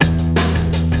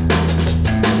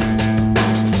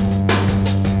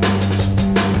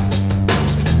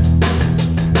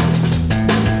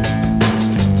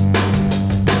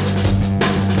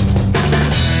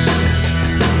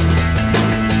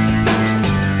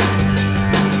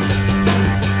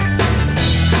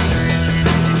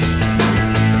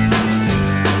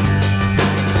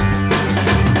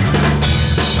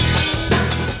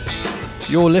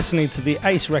You're listening to the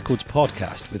Ace Records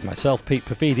podcast with myself, Pete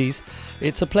Petridis.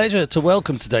 It's a pleasure to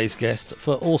welcome today's guest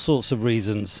for all sorts of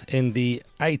reasons. In the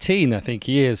 18, I think,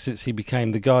 years since he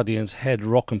became The Guardian's head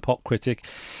rock and pop critic,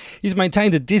 he's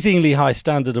maintained a dizzyingly high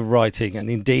standard of writing, and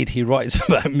indeed he writes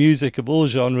about music of all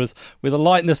genres with a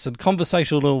lightness and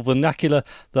conversational vernacular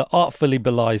that artfully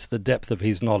belies the depth of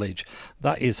his knowledge.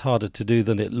 That is harder to do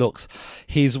than it looks.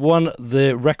 He's won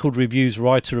the Record Review's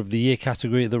Writer of the Year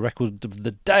category at the Record of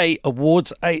the Day Awards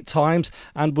 8 times,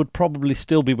 and would probably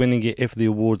still be winning it if the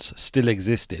awards still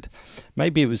existed.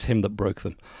 Maybe it was him that broke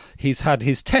them. He's had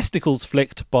his testicles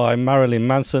flicked by Marilyn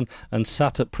Manson and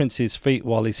sat at Prince's feet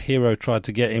while his hero tried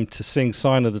to get him to sing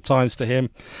Sign of the Times to him.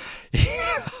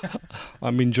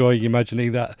 I'm enjoying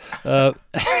imagining that.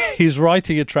 His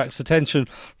writing attracts attention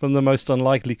from the most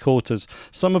unlikely quarters,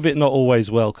 some of it not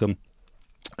always welcome.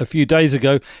 A few days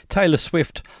ago, Taylor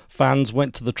Swift fans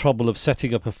went to the trouble of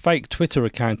setting up a fake Twitter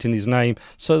account in his name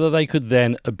so that they could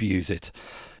then abuse it.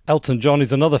 Elton John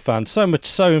is another fan, so much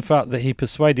so in fact that he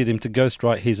persuaded him to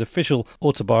ghostwrite his official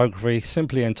autobiography,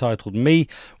 simply entitled Me,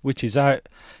 which is out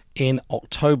in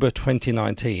October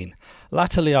 2019.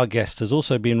 Latterly, our guest has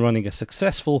also been running a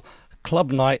successful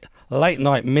club night, late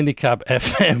night minicab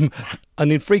FM,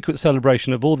 an infrequent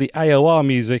celebration of all the AOR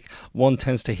music one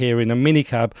tends to hear in a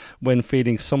minicab when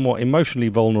feeling somewhat emotionally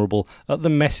vulnerable at the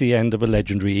messy end of a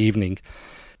legendary evening.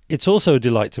 It's also a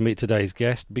delight to meet today's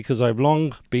guest because I've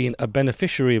long been a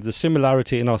beneficiary of the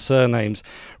similarity in our surnames,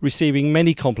 receiving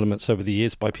many compliments over the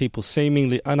years by people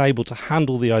seemingly unable to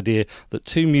handle the idea that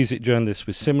two music journalists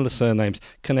with similar surnames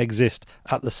can exist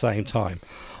at the same time.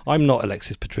 I'm not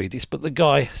Alexis Petridis, but the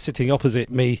guy sitting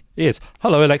opposite me is.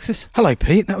 Hello, Alexis. Hello,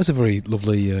 Pete. That was a very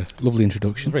lovely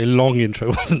introduction. A very long intro,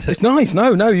 wasn't it? It's nice.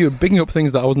 No, you were bigging up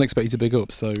things that I wasn't expecting to big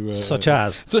up. So, such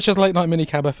as Late Night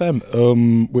Minicab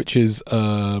FM, which is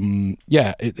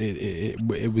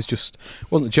it was just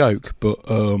wasn't a joke, but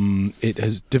it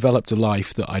has developed a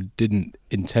life that I didn't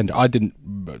intend.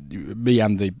 Me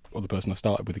and the other person I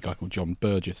started with, a guy called John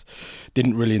Burgess,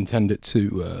 didn't really intend it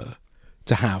to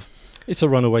have. It's a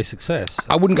runaway success.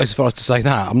 I wouldn't go so far as to say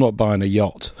that. I'm not buying a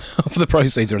yacht for the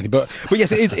proceeds or anything, but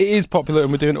yes, it is popular,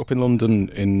 and we're doing it up in London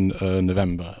in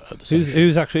November. At the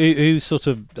who sort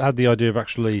of had the idea of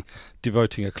actually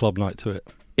devoting a club night to it?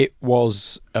 It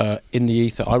was in the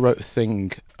ether. I wrote a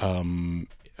thing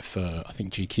for, I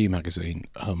think, GQ magazine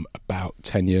about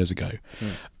 10 years ago,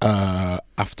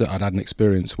 after I'd had an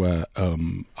experience where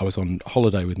I was on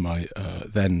holiday with my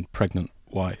then pregnant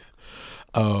wife.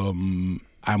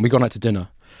 And we'd gone out to dinner,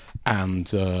 and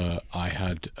I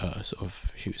had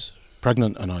she was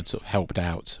pregnant, and I'd sort of helped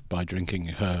out by drinking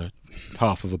her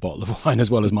half of a bottle of wine as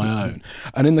well as my own.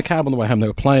 And in the cab on the way home, they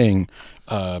were playing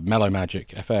Mellow Magic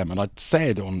FM, and I'd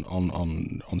said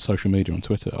on social media, on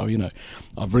Twitter,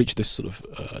 I've reached this sort of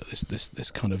this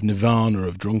kind of nirvana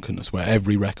of drunkenness where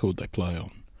every record they play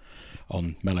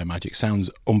on Mellow Magic sounds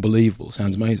unbelievable,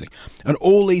 sounds amazing. And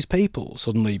all these people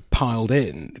suddenly piled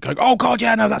in, going, oh God,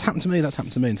 yeah, no, that's happened to me.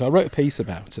 And so I wrote a piece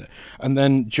about it. And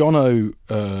then Jono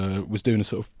was doing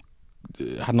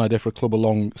had an idea for a club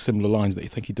along similar lines that you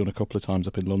think he'd done a couple of times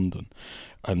up in London,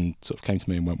 and sort of came to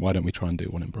me and went, why don't we try and do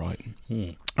one in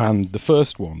Brighton? And the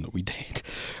first one that we did,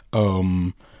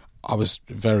 I was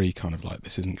very kind of like,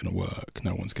 this isn't going to work.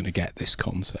 No one's going to get this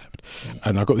concept.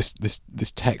 And I got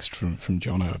this text from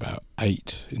Jono about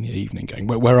 8 in the evening going,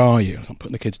 where are you? I was like,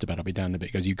 putting the kids to bed, I'll be down in a bit.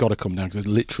 He goes, you've got to come down because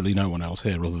there's literally no one else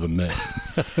here other than me.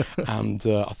 And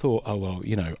I thought,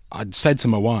 I'd said to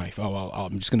my wife,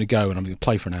 I'm just going to go and I'm going to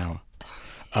play for an hour.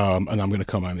 And I'm going to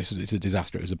come home. It's a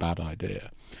disaster. It was a bad idea.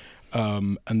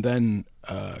 And then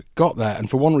got there, and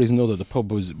for one reason or another, the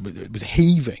pub was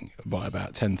heaving by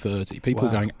about 10:30. People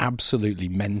were going absolutely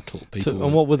mental.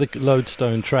 And what were the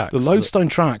Lodestone tracks? The Lodestone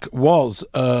track was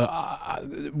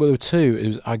there were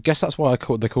two. I guess that's why they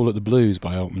call it The Blues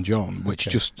by Elton John, which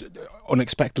just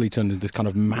unexpectedly turned into this kind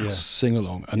of mass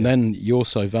sing-along. And then You're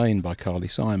So Vain by Carly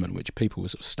Simon, which people were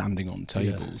sort of standing on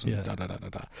tables.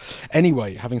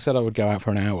 Anyway, having said I would go out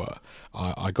for an hour,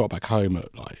 I got back home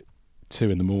at like 2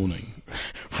 a.m,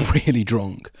 really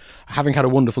drunk, having had a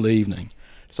wonderful evening.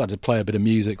 Decided to play a bit of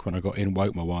music when I got in,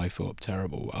 woke my wife up,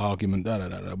 terrible argument,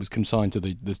 I was consigned to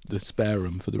the spare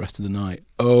room for the rest of the night.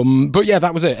 But yeah,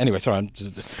 that was it. Anyway, sorry,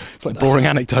 it's like a boring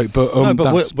anecdote,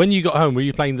 but... when you got home, were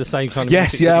you playing the same kind of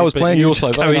music? Yes, yeah, I was playing You're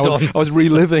So Vain. I was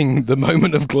reliving the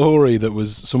moment of glory that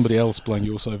was somebody else playing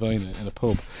You're So Vain in a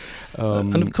pub.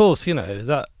 And of course,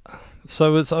 that...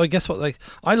 So I guess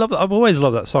I love. I've always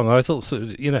loved that song. I thought,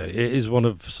 it is one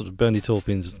of sort of Bernie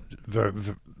Taupin's very,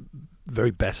 very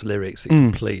best lyrics. It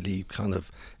completely kind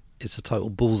of, it's a total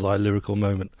bullseye lyrical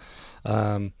moment.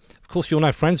 Of course, you're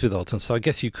now friends with Alton, so I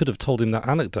guess you could have told him that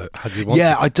anecdote had you wanted.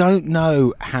 Yeah, I don't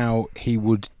know how he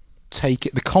would take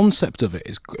it. The concept of it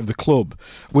is of the club.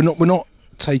 We're not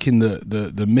taking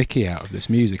the Mickey out of this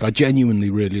music. I genuinely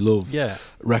really love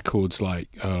records like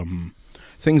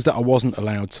things that I wasn't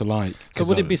allowed to like. So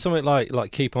would it be something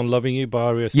like "Keep on Loving You" by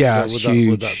Arias? Yeah, it's huge.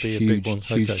 Would that be a big one?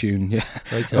 Huge tune. Yeah.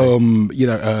 Okay.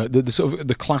 The sort of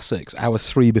the classics, our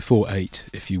 3 before 8,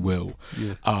 if you will,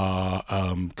 are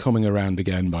 "Coming Around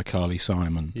Again" by Carly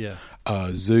Simon. Yeah.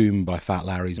 "Zoom" by Fat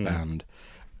Larry's band,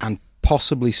 and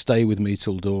possibly "Stay With Me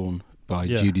Till Dawn" by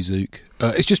Judy Zook.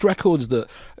 It's just records that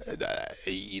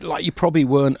like you probably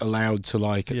weren't allowed to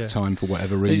like at the time for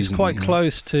whatever reason. It's quite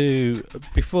close to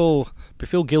before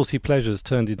Guilty Pleasures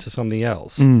turned into something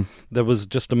else. There was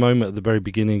just a moment at the very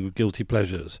beginning of Guilty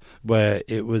Pleasures where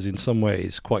it was in some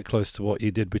ways quite close to what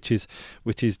you did, which is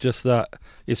just that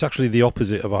it's actually the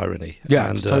opposite of irony. Yeah,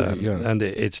 and it's totally, and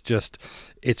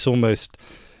it's almost.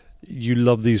 You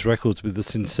love these records with the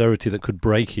sincerity that could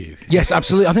break you. Yes,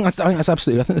 absolutely. I think that's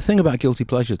absolutely. I think the thing about Guilty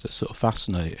Pleasure that's sort of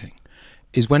fascinating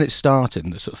is when it started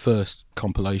and the sort of first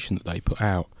compilation that they put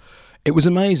out. It was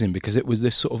amazing because it was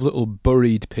this sort of little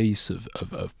buried piece of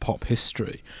pop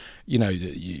history. You know,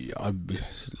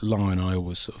 Long and I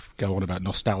always sort of go on about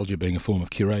nostalgia being a form of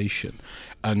curation.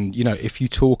 And, you know, if you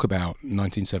talk about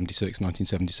 1976,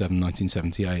 1977,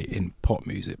 1978 in pop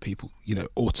music, people, you know,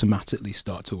 automatically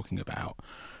start talking about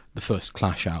the first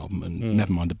Clash album and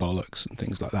Nevermind the Bollocks and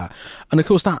things like that. And of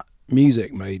course that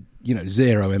music made, you know,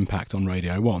 zero impact on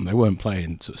Radio 1. They weren't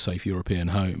playing sort of Safe European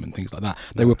Home and things like that.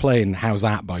 They were playing How's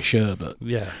That by Sherbet.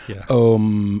 Yeah.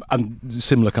 And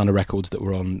similar kind of records that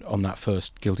were on that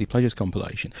first Guilty Pleasures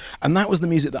compilation. And that was the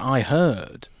music that I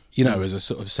heard, you know, as a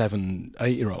sort of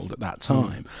 7-8-year-old at that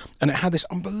time. And it had this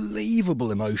unbelievable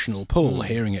emotional pull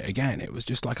hearing it again. It was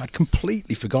just like I'd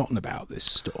completely forgotten about this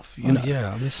stuff, you know.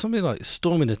 Yeah, I mean, something like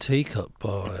Storm in a Teacup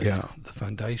by the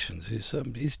Foundations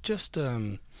is just...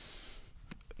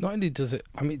 not only does it...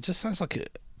 I mean, it just sounds like an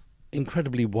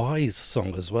incredibly wise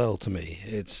song as well to me.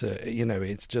 It's, you know,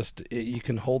 it's just... you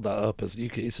can hold that up as...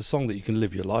 it's a song that you can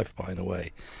live your life by in a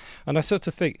way. And I sort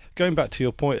of think, going back to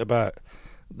your point about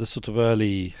the sort of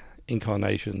early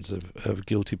incarnations of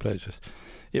Guilty Pleasures,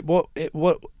 what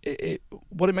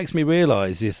it makes me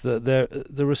realise is that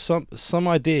there are some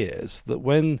ideas that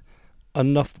when a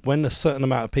certain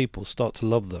amount of people start to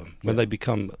love them, when they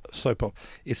become so pop,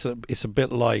 it's a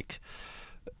bit like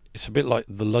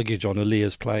the luggage on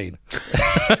Aaliyah's plane.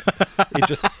 It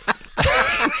just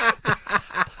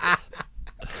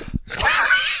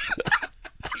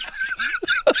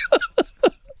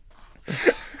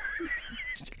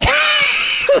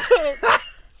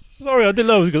sorry, I didn't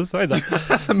know I was going to say that.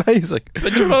 That's amazing.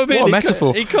 But do you know what I mean? What a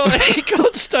metaphor. He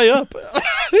can't stay up.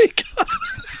 He can't.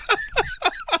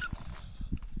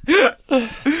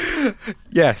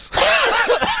 Yes.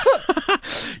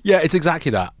 Yeah, it's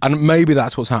exactly that, and maybe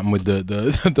that's what's happened with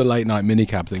the late night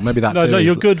minicab thing. Maybe that's no.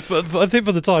 You're good. I think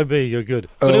for the time being, you're good.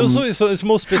 But it's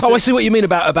more specific. Oh, I see what you mean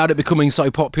about it becoming so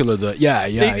popular that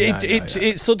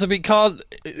it sort of it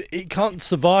can't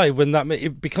survive when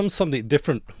it becomes something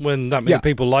different when that many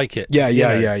people like it. Yeah.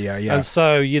 And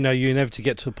so you inevitably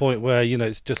get to a point where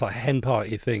it's just like a hen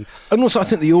party thing. And also, I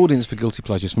think the audience for Guilty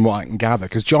Pleasures, from what I can gather,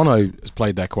 because Jono has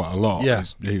played there quite a lot. Yeah.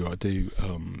 Who I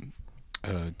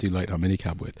do late night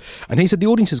minicab with, and he said the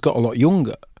audience has got a lot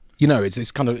younger. You know, it's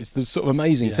the sort of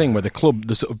amazing thing where the club,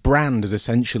 the sort of brand, has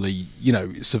essentially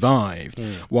survived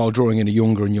while drawing in a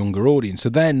younger and younger audience. So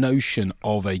their notion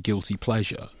of a guilty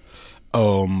pleasure,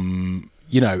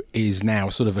 is now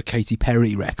sort of a Katy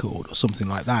Perry record or something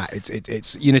like that.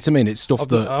 It's you know what I mean. It's stuff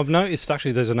that I've noticed.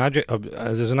 Actually, there's an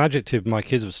adjective my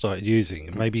kids have started using,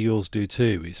 and maybe yours do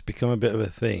too. It's become a bit of a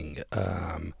thing.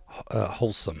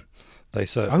 Wholesome. They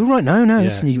say, oh right, no,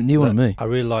 that's new one on me. I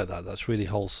really like that. That's really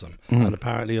wholesome. And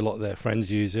apparently a lot of their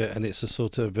friends use it, and it's a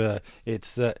sort of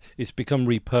it's become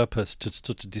repurposed to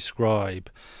sort of describe,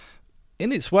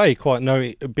 in its way, quite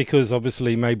because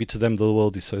obviously maybe to them the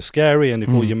world is so scary, and if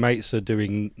all your mates are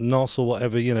doing NOS or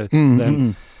whatever,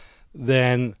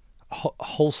 then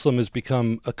wholesome has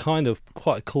become a kind of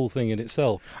quite a cool thing in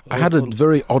itself. I had a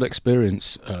very odd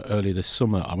experience earlier this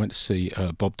summer. I went to see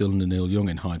Bob Dylan and Neil Young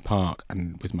in Hyde Park,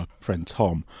 and with my friend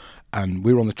Tom, and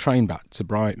we were on the train back to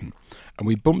Brighton, and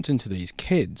we bumped into these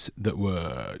kids that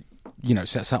were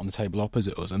sat on the table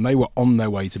opposite us, and they were on their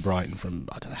way to Brighton from,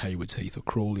 I don't know, Haywards Heath or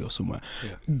Crawley or somewhere,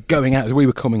 going out. As we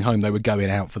were coming home, they were going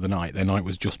out for the night. Their night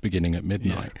was just beginning at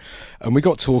midnight, and we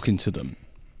got talking to them.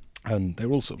 And they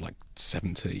were all sort of like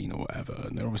 17 or whatever,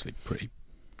 and they're obviously pretty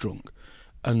drunk.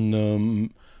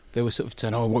 And they were sort of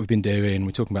saying, "Oh, what we've been doing?"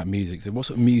 We're talking about music. They said, "What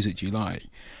sort of music do you like?"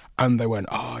 And they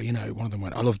went, one of them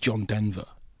went, I love John Denver.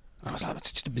 And I was like,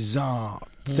 that's just a bizarre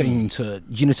thing to,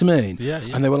 do you know what I mean? Yeah.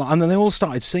 And they were like, and then they all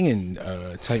started singing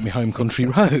Take Me Home Country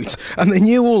Road. And they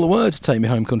knew all the words to Take Me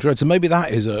Home Country Road. So maybe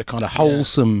that is a kind of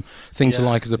wholesome thing to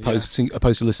like, as opposed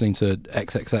to listening to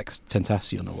XXX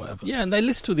Tentacion or whatever. Yeah, and they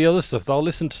listen to the other stuff. They'll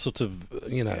listen to sort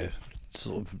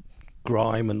of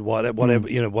grime and whatever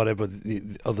whatever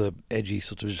the other edgy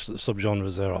sort of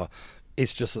subgenres there are.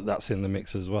 It's just that's in the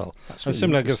mix as well. That's really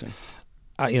similar. interesting.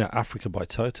 Africa by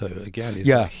Toto again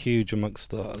is huge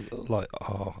amongst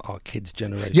our kids'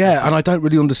 generation. Yeah, and I don't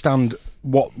really understand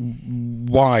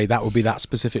why that would be that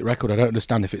specific record. I don't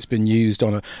understand if it's been used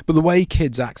on but the way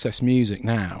kids access music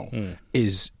now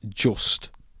is just,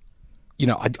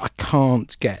 I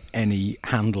can't get any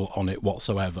handle on it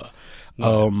whatsoever.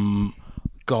 No.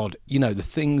 God, the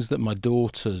things that my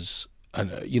daughters,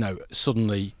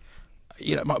 suddenly,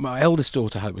 my eldest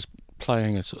daughter was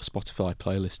playing a sort of Spotify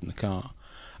playlist in the car,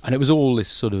 and it was all this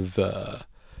sort of, kind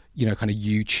of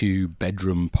YouTube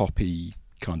bedroom poppy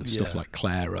kind of stuff like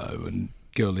Clairo and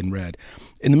Girl in Red,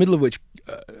 in the middle of which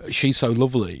She's So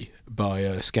Lovely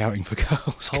by Scouting for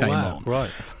Girls came on.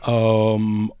 Right.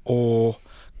 Or,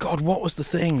 God, what was the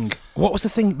thing? What was the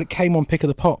thing that came on Pick of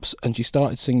the Pops and she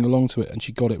started singing along to it and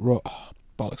she got it right? Oh,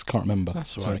 bollocks, can't remember.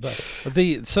 That's right.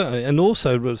 Certainly, and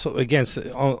also, again,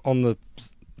 on the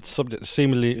subject,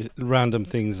 seemingly random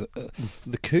things,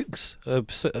 the Kooks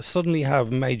suddenly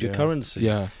have major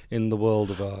currency in the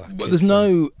world of our kids. But there's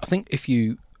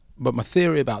but my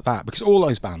theory about that, because all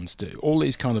those bands do, all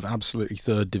these kind of absolutely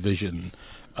third division,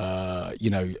 early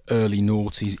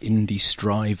noughties indie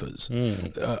strivers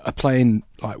are playing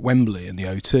like Wembley and the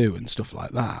O2 and stuff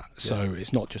like that. So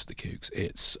it's not just the Kooks,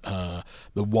 it's the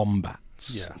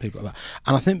Wombats, people like that.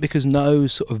 And I think because no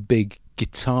sort of big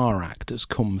guitar act has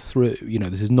come through,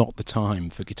 this is not the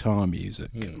time for guitar music,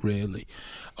 really.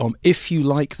 If you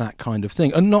like that kind of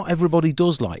thing, and not everybody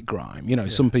does like grime,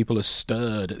 some people are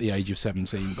stirred at the age of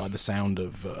 17 by the sound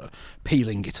of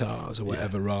peeling guitars or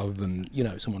whatever, rather than,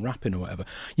 someone rapping or whatever.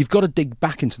 You've got to dig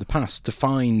back into the past to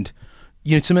find,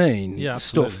 you know what I mean? Yeah,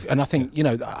 stuff. And I think,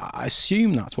 I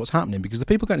assume that's what's happening, because the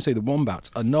people going to see the Wombats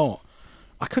are not.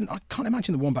 I can't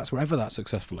imagine the Wombats were ever that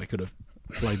successful. They could have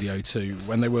played the O2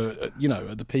 when they were,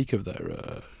 at the peak of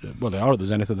their. They are at the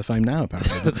zenith of their fame now,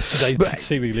 apparently. They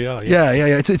seemingly are. Yeah.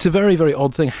 It's a very, very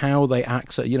odd thing how they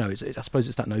access. I suppose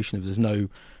it's that notion of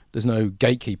there's no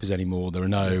gatekeepers anymore. There are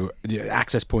no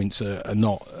access points are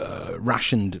not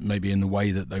rationed maybe in the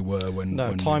way that they were when. No,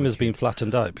 when time has been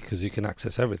flattened out because you can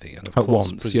access everything, and of at course,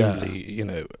 once, presumably,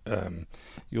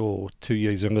 you're 2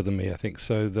 years younger than me, I think.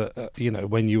 So that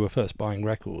when you were first buying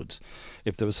records,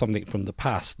 if there was something from the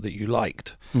past that you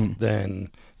liked,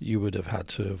 then you would have had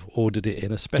to have ordered it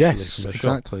in especially from a shop.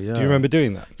 Exactly. Yeah. Do you remember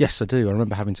doing that? Yes, I do. I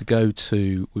remember having to go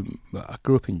to. I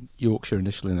grew up in Yorkshire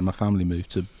initially, and then my family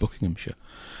moved to Buckinghamshire.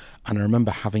 And I remember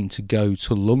having to go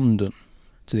to London,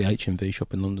 to the HMV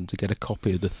shop in London, to get a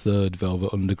copy of the third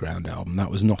Velvet Underground album. That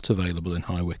was not available in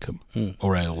High Wycombe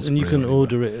or Aylesbury. And you can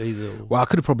order it either. Well, I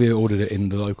could have probably ordered it in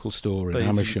the local store in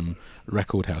Hamersham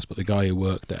Record House, but the guy who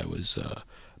worked there was a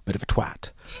bit of a twat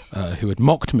who had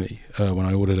mocked me when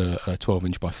I ordered a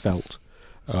 12-inch by Felt.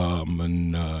 Do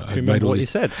you remember what he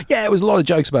said? Yeah, it was a lot of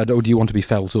jokes about, do you want to be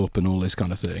felt up and all this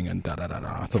kind of thing, and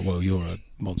I thought, well, you're a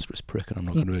monstrous prick, and I'm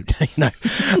not going to,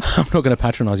 I'm not going to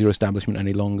patronise your establishment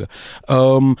any longer.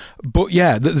 But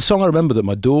yeah, the song I remember that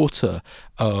my daughter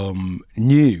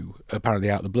knew, apparently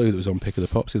out of the blue, that was on Pick of the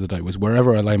Pops the other day, was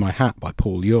 "Wherever I Lay My Hat" by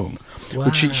Paul Young. Wow.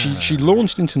 Which she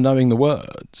launched into knowing the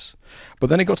words. But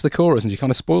then it got to the chorus, and she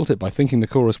kind of spoilt it by thinking the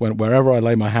chorus went, "Wherever I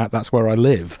lay my hat, that's where I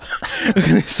live."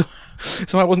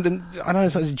 So I wasn't. I know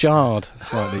it's jarred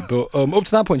slightly, but up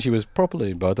to that point, she was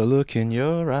properly. By the look in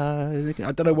your eyes,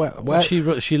 I don't know where. Well,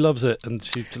 she loves it, and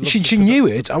she knew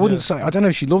it. I wouldn't say. I don't know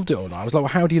if she loved it or not. I was like,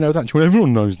 well, how do you know that? She went,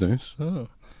 everyone knows this. Oh,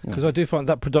 because I do find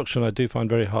that production. I do find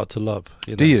very hard to love.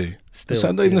 Do you?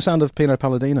 Still, even the sound of Pino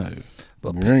Palladino.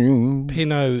 But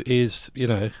Pino is,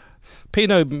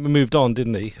 Pino moved on,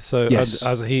 didn't he? So yes.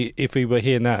 If he were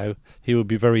here now, he would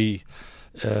be very.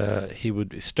 He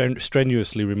would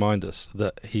strenuously remind us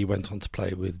that he went on to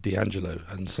play with D'Angelo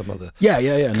and some other. Yeah.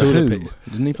 And the Who.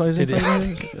 Didn't he play?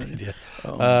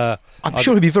 I'm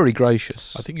sure he'd be very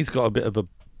gracious. I think he's got a bit of a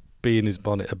bee in his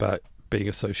bonnet about being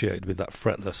associated with that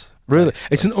fretless. Really,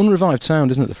 it's an unrevived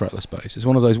sound, isn't it? The fretless bass. It's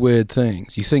one of those weird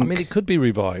things. You think? I mean, it could be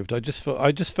revived. I just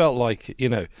felt like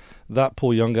that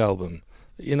Paul Young album.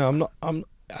 I'm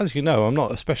as you know, I'm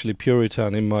not especially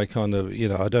Puritan in my kind of,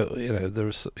 I don't,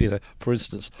 there's, for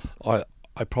instance,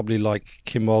 I probably like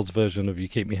Kim Wilde's version of "You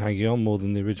Keep Me Hanging On" more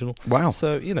than the original. Wow.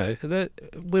 So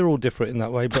we're all different in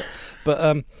that way,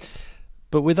 but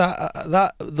with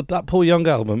that Paul Young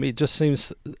album, it just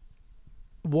seems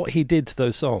what he did to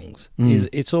those songs is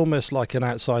it's almost like an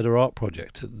outsider art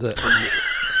project that.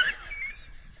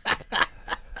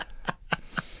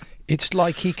 It's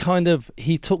like he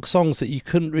took songs that you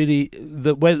couldn't really,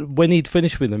 that when he'd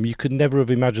finished with them, you could never have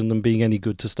imagined them being any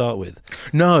good to start with.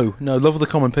 No, Love of the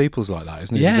Common People's like that,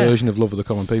 isn't it? Yeah. His version of Love of the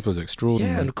Common People is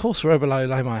extraordinary. Yeah, and of course, Forever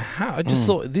Lay My Hat. I just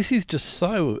thought, this is just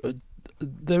so,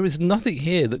 there is nothing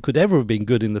here that could ever have been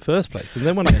good in the first place. And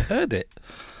then when I heard it,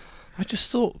 I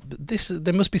just thought,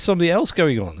 there must be something else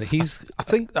going on. I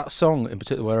think that song, in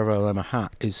particular, Wherever I Lay My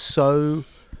Hat, is so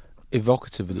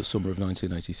evocative of the summer of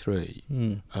 1983.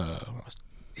 I was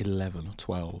 11 or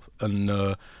 12, and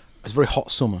it's a very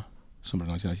hot summer of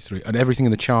 1983, and everything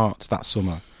in the charts that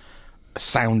summer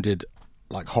sounded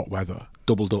like hot weather.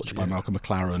 Double Dutch by Malcolm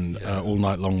McLaren, All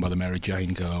Night Long by the Mary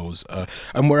Jane Girls,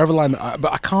 and Wherever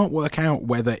but I can't work out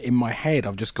whether in my head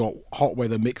I've just got hot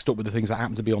weather mixed up with the things that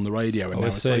happen to be on the radio and now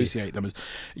associate them as,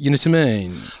 you know what I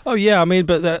mean? Oh yeah, I mean,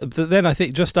 but then I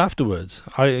think just afterwards,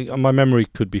 my memory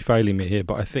could be failing me here,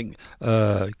 but I think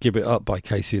Give It Up by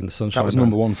Casey and the Sunshine That was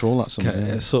number one for all that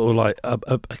summer. Sort of like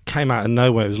came out of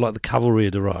nowhere. It was like the cavalry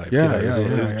had arrived.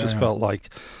 It just felt like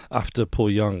after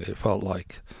Paul Young, it felt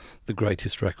like the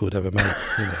greatest record ever made.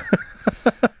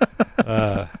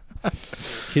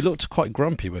 He looked quite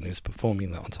grumpy when he was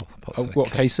performing that on top of the pots. What,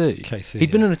 KC? KC.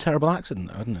 He'd been in a terrible accident,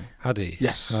 though, hadn't he? Had he?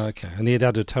 Yes. Oh, okay. And he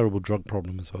had a terrible drug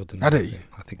problem as well, didn't he? Had he?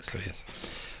 I think so, yes.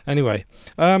 Anyway,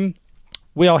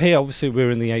 we are here. Obviously,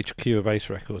 we're in the HQ of Ace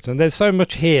Records, and there's so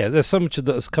much here. There's so much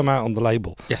that has come out on the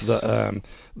label that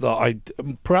I,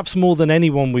 perhaps more than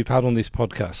anyone we've had on this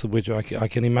podcast, which I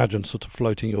can imagine sort of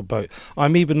floating your boat.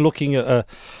 I'm even looking at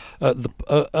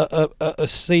a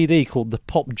CD called The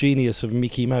Pop Genius of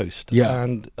Mickey Most,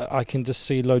 and I can just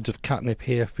see loads of catnip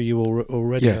here for you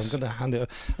already. Yes. I'm going to hand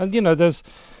it, and there's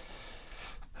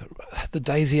the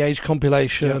Daisy Age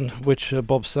compilation, which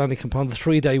Bob Stanley compiled, the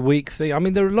 3-day week thing. I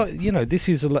mean, there are a lot. This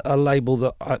is a label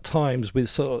that at times,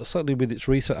 certainly with its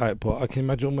recent output, I can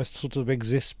imagine almost sort of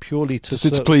exists purely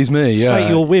to please me. Yeah, say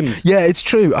your whims. Yeah, it's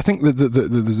true. I think that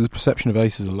there's a perception of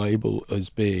Ace as a label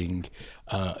as being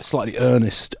slightly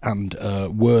earnest and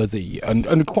worthy,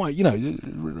 and quite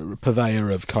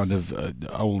purveyor of kind of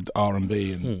old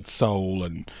R&B and soul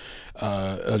and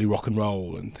early rock and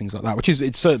roll and things like that, which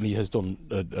it certainly has done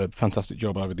a fantastic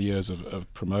job over the years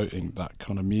of promoting that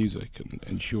kind of music and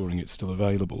ensuring it's still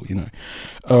available,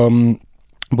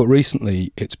 but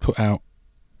recently it's put out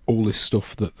all this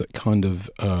stuff that kind of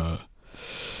I'm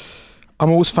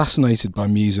always fascinated by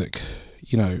music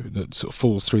that sort of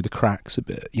falls through the cracks a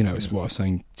bit. It's what I was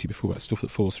saying to you before about stuff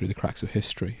that falls through the cracks of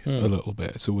history a little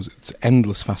bit. It's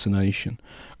endless fascination.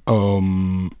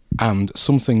 And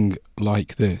something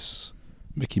like this,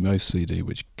 Mickey Most CD,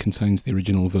 which contains the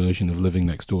original version of Living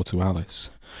Next Door to Alice,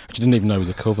 which I didn't even know was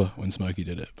a cover when Smokey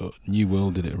did it, but New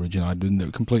World did it originally. I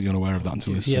didn't completely unaware of that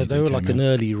until this CD they were like came an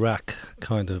out. early Rack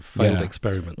kind of failed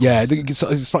experiment. Yeah, it's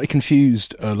a slightly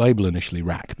confused label initially,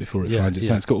 Rack, before it finds its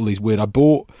sound. It's got all these weird... I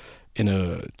bought in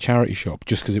a charity shop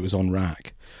just because it was on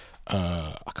Rack.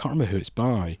 I can't remember who it's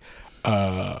by.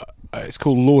 It's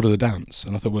called Lord of the Dance,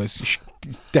 and I thought, well, it's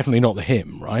definitely not the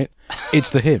him, right? It's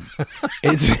the him.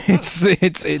 it's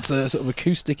a sort of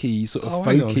acousticy, sort of folky.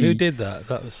 Hang on. Who did that?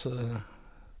 That was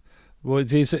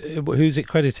who's it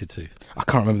credited to? I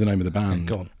can't remember the name of the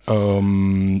band. Okay, go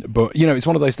on. But it's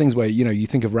one of those things where you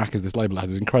think of Rack as this label that has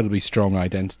this incredibly strong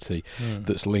identity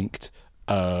that's linked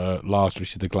largely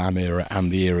to the glam era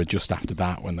and the era just after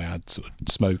that when they had sort of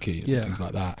Smokey and things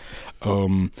like that.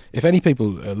 If any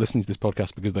people are listening to this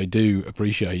podcast because they do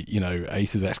appreciate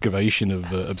Ace's excavation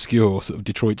of obscure sort of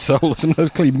Detroit soul,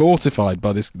 sometimes clearly mortified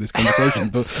by this conversation,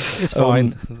 but it's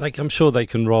fine. I'm sure they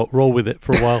can roll with it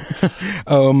for a while.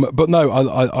 But no,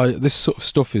 I this sort of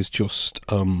stuff is just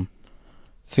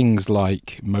things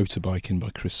like Motorbiking by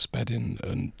Chris Spedding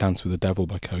and Dance with the Devil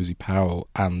by Cozy Powell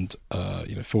and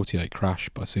 48 Crash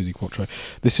by Suzi Quattro.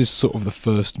 This is sort of the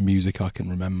first music I can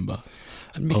remember.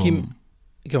 And Mickey,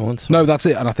 go on. Sorry. No, that's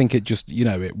it. And I think it just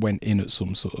it went in at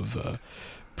some sort of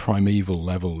primeval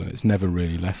level, and it's never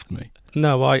really left me.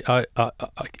 No, I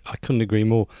couldn't agree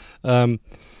more.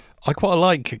 I quite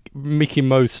like Mickey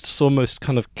Most's almost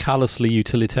kind of callously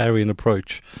utilitarian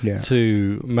approach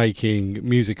to making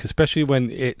music, especially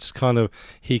when it's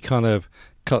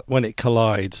when it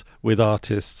collides with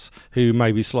artists who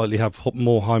maybe slightly have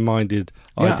more high-minded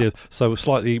ideas. So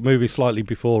moving slightly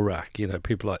before Rack,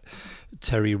 people like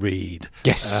Terry Reid,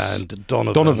 yes, and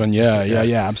Donovan. Donovan, yeah,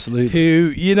 absolutely.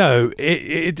 Who, you know,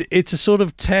 it's a sort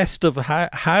of test of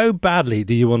how badly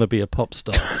do you want to be a pop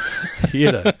star,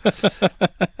 you know.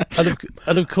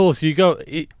 And of course you go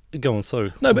on.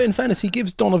 Sorry. No, but in fairness, he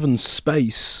gives Donovan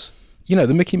space. You know,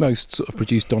 the Mickey Mouse sort of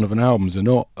produced Donovan albums are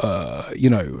not,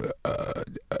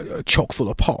 chock full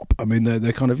of pop. I mean,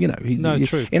 they're kind of, you know...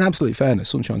 True. In absolute fairness,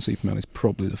 Sunshine Superman is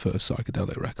probably the first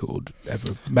psychedelic record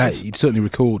ever made, certainly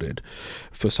recorded,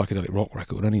 first psychedelic rock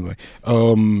record anyway.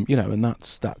 You know, and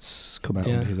that's come out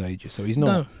under his ages, so he's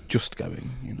not just going,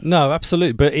 you know. No,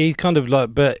 absolutely, but he kind of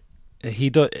like... But he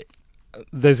does...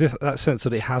 There's that sense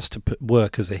that it has to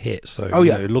work as a hit. So,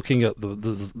 you know, looking at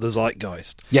the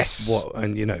zeitgeist, yes,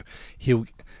 and you know,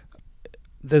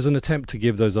 there's an attempt to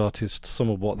give those artists some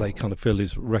of what they kind of feel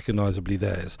is recognisably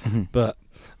theirs. Mm-hmm. But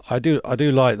I do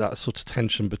like that sort of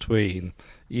tension between,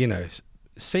 you know,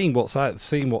 seeing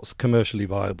what's commercially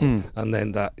viable, and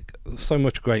then that so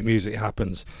much great music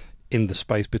happens in the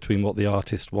space between what the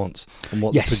artist wants and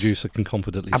what the producer can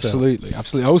confidently sell. Absolutely.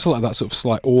 I also like that sort of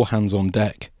slight all hands on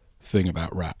deck thing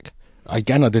about Rack.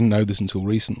 Again, I didn't know this until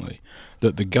recently,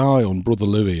 that the guy on Brother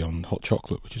Louie on Hot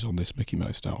Chocolate, which is on this Mickey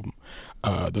Mouse album,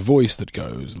 the voice that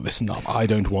goes, "Listen up, I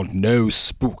don't want no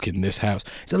spook in this house,"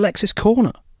 it's Alexis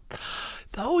Corner.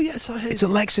 Oh yes, I heard. It's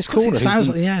Alexis Corner. It sounds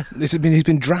like, he's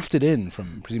been drafted in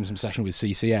from, presume, some session with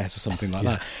CCS or something like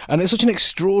that. And it's such an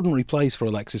extraordinary place for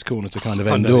Alexis Corner to kind of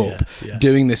end up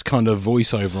doing this kind of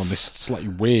voiceover on this slightly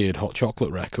weird Hot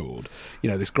Chocolate record. You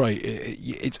know, this great.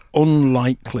 It's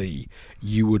unlikely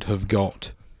you would have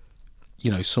got,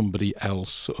 you know, somebody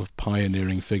else sort of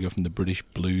pioneering figure from the British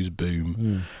blues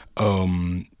boom.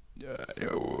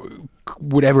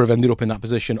 Would ever have ended up in that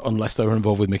position unless they were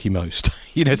involved with Mickey Mouse.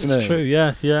 You know what I mean? It's true,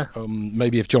 yeah.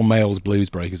 Maybe if John Mayall's Blues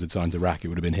Breakers had signed to Rack, it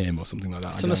would have been him or something like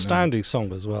that. It's an astounding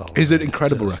song as well. Is it an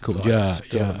incredible record? Like, I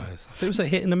think it was a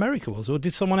hit in America, or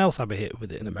did someone else have a hit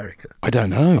with it in America? I don't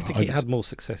know. I think it had more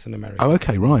success in America. Oh,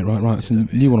 okay, right. It's a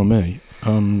new one on me.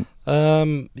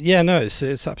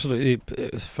 It's absolutely,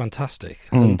 it's fantastic.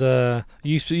 And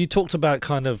you talked about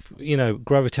kind of, you know,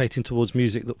 gravitating towards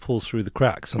music that falls through the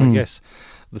cracks, and I guess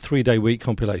the 3-Day Week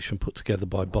compilation put together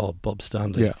by Bob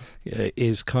Stanley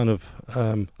is kind of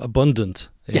abundant.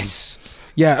 Yes,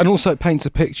 and also it paints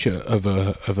a picture of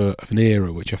an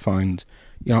era which I find,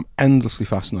 you know, I'm endlessly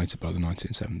fascinated by the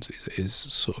 1970s. It is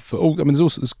sort of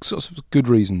there's sort of good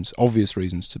reasons, obvious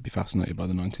reasons to be fascinated by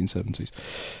the 1970s.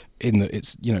 In that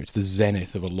it's, you know, it's the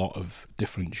zenith of a lot of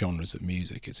different genres of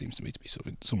music. It seems to me to be sort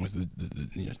of in some ways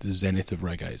the zenith of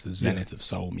reggae. It's the zenith of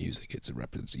soul music. It's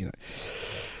you know,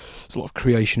 it's a lot of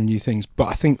creation of new things. But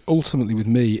I think ultimately with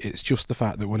me, it's just the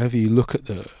fact that whenever you look at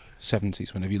the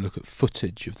 70s, whenever you look at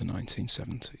footage of the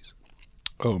 1970s,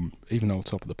 even old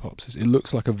Top of the Pops, it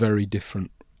looks like a very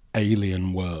different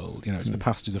alien world. You know, it's the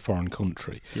past is a foreign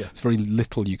country. Yeah. It's very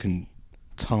little you can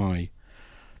tie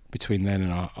between then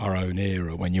and our own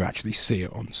era when you actually see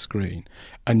it on screen.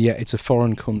 And yet it's a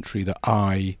foreign country that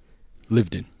I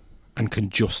lived in and can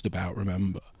just about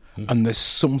remember. And there's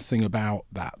something about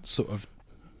that sort of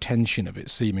tension of it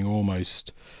seeming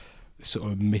almost sort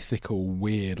of mythical,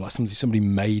 weird, like somebody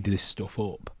made this stuff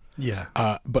up. Yeah.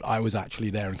 But I was actually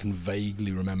there and can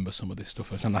vaguely remember some of this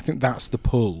stuff. And I think that's the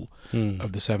pull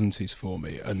of the 70s for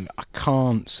me. And I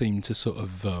can't seem to sort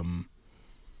of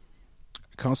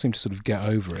get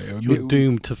over it. You're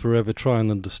doomed to forever try and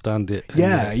understand it.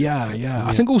 Yeah.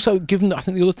 I think also,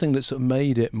 the other thing that sort of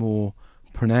made it more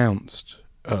pronounced,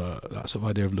 that sort of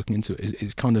idea of looking into it,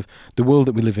 is kind of the world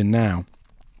that we live in now.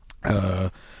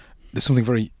 There's something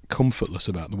very comfortless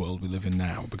about the world we live in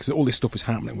now, because all this stuff is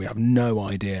happening. We have no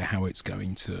idea how it's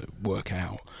going to work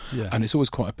out. Yeah. And it's always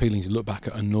quite appealing to look back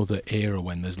at another era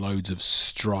when there's loads of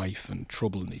strife and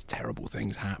trouble and these terrible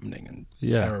things happening and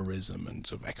terrorism and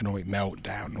sort of economic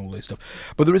meltdown and all this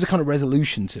stuff. But there is a kind of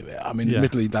resolution to it. I mean,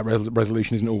 admittedly, that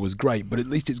resolution isn't always great, but at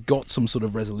least it's got some sort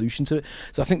of resolution to it.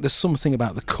 So I think there's something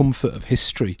about the comfort of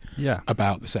history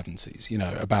about the 70s, you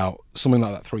know, about something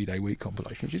like that 3-Day Week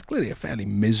compilation, which is clearly a fairly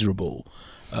miserable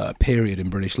period in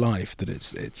British life that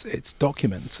it's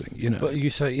documenting, you know. But you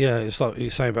say, it's like you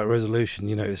say about resolution,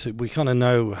 you know, we kind of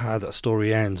know how that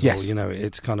story ends, or, you know,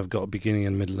 it's kind of got a beginning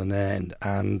and middle and end,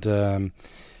 and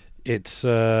it's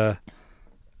and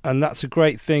that's a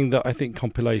great thing that I think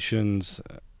compilations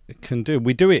can do.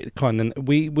 We do it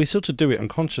we sort of do it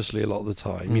unconsciously a lot of the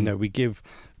time. You know, we give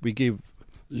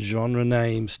genre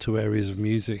names to areas of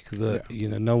music that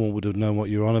no one would have known what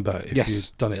you're on about if you'd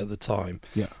done it at the time.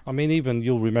 Yeah, I mean, even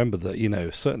you'll remember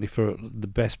that certainly for the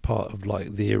best part of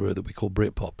like the era that we call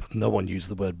Britpop, no one used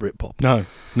the word Britpop. No.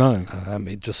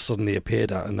 It just suddenly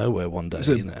appeared out of nowhere one day.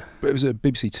 But it was a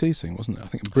BBC Two thing, wasn't it? I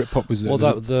think Britpop was.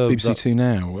 BBC Two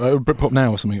Now, Britpop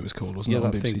Now, or something it was called, wasn't it? Yeah,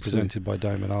 that thing presented by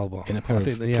Damon Albarn. In a pair of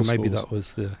plus maybe fours. That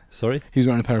was the. Sorry, he was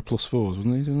wearing a pair of plus fours,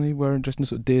 wasn't he? Wasn't he wearing just a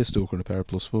sort of deerstalker and a pair of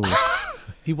plus fours?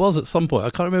 He was at some point. I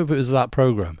can't remember if it was that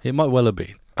programme. It might well have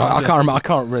been. I can't remember. I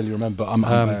can't really remember.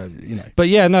 But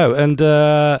yeah, no, and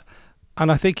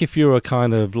I think if you're a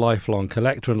kind of lifelong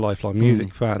collector and lifelong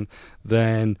music fan,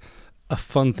 then a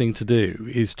fun thing to do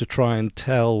is to try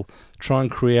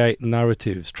and create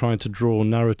narratives, trying to draw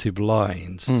narrative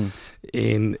lines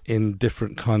in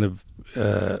different kind of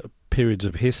periods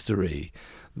of history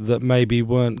that maybe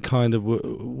weren't kind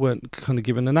of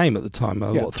given a name at the time.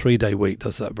 What 3 Day Week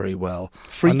does that very well.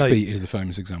 Freak Beat is the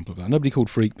famous example of that. Nobody called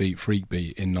Freak Beat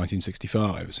in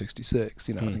 1965 or 66.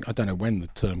 I don't know when the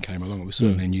term came along. It was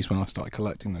certainly in use when I started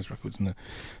collecting those records in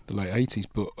the late 80s.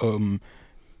 But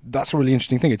that's a really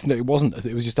interesting thing. It wasn't.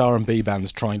 It was just R&B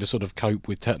bands trying to sort of cope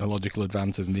with technological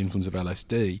advances and the influence of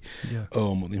LSD,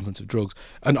 or the influence of drugs.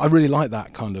 And I really like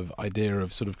that kind of idea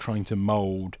of sort of trying to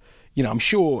mould. I'm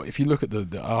sure if you look at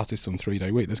the artists on 3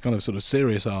 Day Week, there's kind of sort of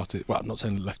serious artists. Well, I'm not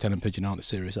saying that Lieutenant Pigeon aren't a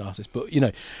serious artist, but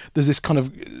there's this kind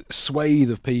of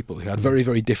swathe of people who had very,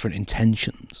 very different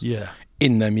intentions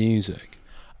in their music,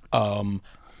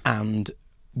 and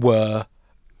were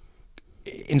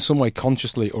in some way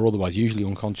consciously or otherwise, usually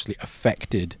unconsciously,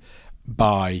 affected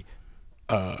by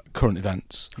current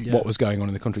events. What was going on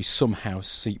in the country somehow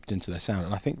seeped into their sound,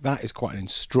 and I think that is quite an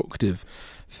instructive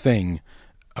thing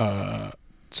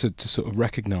to sort of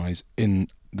recognise in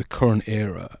the current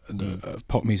era of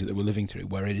pop music that we're living through,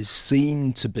 where it is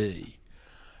seen to be,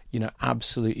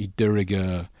 absolutely de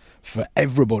rigueur for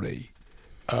everybody,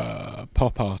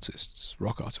 pop artists,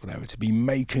 rock artists, whatever, to be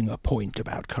making a point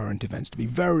about current events, to be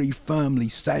very firmly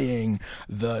saying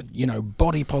that,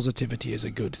 body positivity is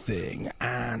a good thing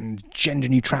and gender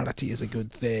neutrality is a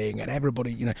good thing and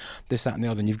everybody, this, that and the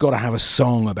other, and you've got to have a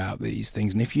song about these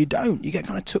things, and if you don't, you get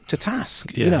kind of took to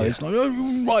task. It's like,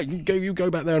 oh, right, you go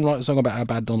back there and write a song about how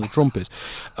bad Donald Trump is.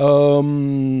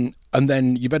 And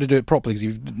then you better do it properly because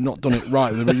you've not done it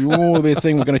right. There'll be a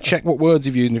thing, we're going to check what words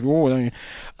you've used.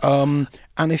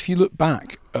 And if you look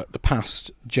back at the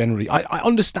past generally, I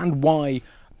understand why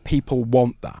people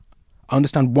want that. I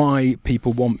understand why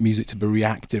people want music to be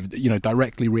reactive,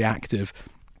 directly reactive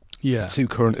to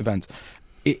current events.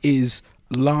 It is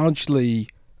largely,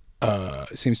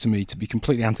 it seems to me, to be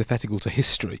completely antithetical to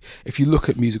history. If you look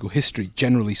at musical history,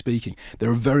 generally speaking, there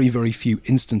are very, very few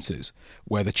instances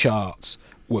where the charts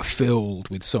were filled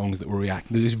with songs that were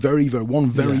reacting. There's one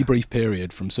very brief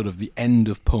period from sort of the end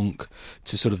of punk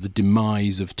to sort of the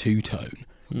demise of two-tone,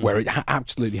 where it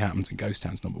absolutely happens in Ghost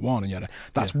Town's #1, and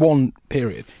that's one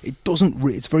period. It doesn't.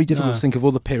 It's very difficult to think of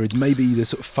other periods. Maybe the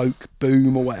sort of folk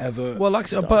boom or whatever. Well,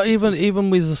 but even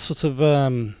with the sort of,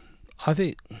 I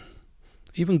think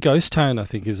even Ghost Town, I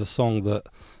think, is a song that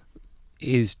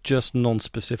is just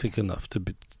non-specific enough to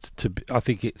be. I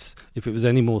think if it was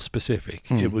any more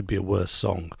specific, it would be a worse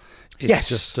song. It's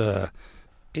just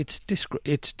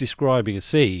it's describing a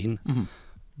scene,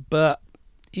 but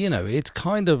it's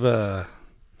kind of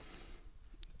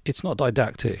it's not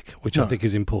didactic, which I think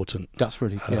is important. That's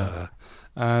really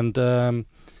and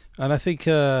I think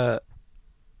I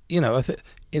think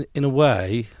in a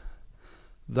way,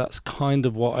 that's kind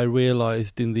of what I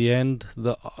realised in the end.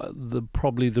 That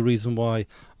probably the reason why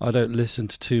I don't listen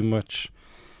to too much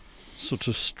sort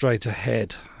of straight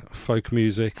ahead folk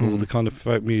music or the kind of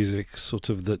folk music sort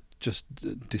of that just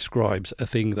describes a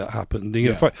thing that happened.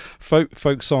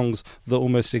 Folk songs that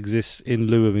almost exist in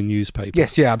lieu of a newspaper.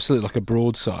 Yes, absolutely, like a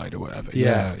broadside or whatever.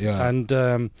 Yeah. And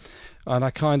I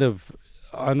kind of,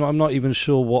 I'm not even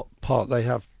sure what part they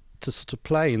have to sort of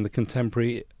play in the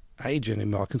contemporary age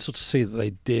anymore. I can sort of see that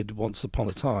they did once upon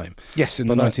a time. Yes, in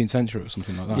the 19th century or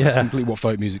something like that. Yeah. It's completely what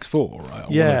folk music's for, right?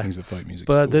 One of the things that folk music's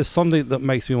but for. There's something that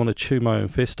makes me want to chew my own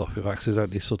fist off if I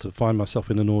accidentally sort of find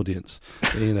myself in an audience,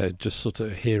 just sort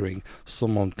of hearing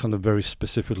someone kind of very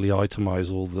specifically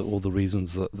itemize all the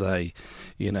reasons that they,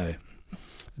 didn't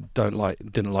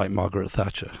like Margaret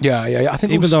Thatcher. Yeah. I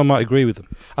think even though I might agree with them.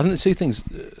 I think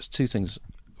there's two things.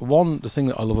 One, the thing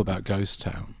that I love about Ghost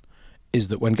Town is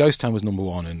that when Ghost Town was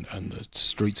 #1 and the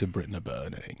streets of Britain are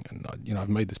burning, and I've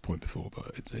made this point before,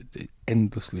 but it's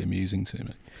endlessly amusing to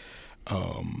me.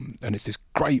 And it's this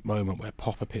great moment where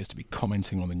pop appears to be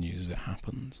commenting on the news as it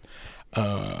happens.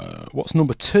 What's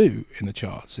number 2 in the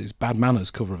charts is Bad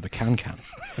Manners' cover of the Can Can.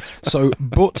 So,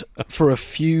 but for a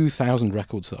few thousand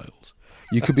record sales,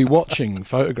 you could be watching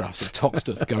photographs of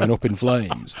Toxteth going up in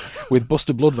flames with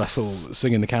Buster Bloodvessel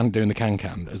singing doing the Can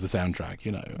Can as the soundtrack,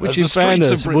 you know. Which in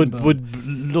fairness would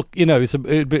look, you know,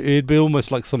 it'd be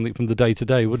almost like something from the day to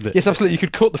day, wouldn't it? Yes, absolutely. You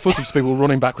could cut the footage of people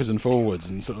running backwards and forwards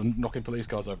and sort of knocking police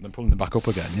cars over and then pulling them back up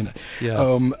again, you know.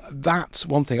 Yeah. That's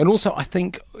one thing. And also, I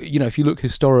think, you know, if you look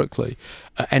historically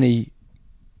at any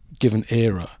given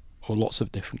era, or lots of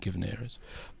different given eras,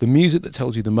 the music that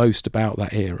tells you the most about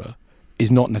that era is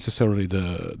not necessarily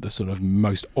the sort of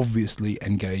most obviously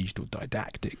engaged or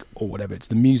didactic or whatever. It's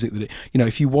the music that you know,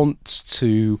 if you want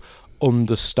to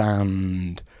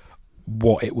understand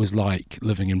what it was like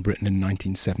living in Britain in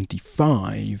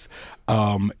 1975,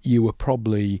 you were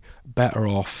probably better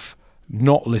off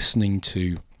not listening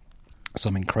to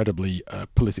some incredibly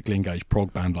politically engaged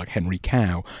prog band like Henry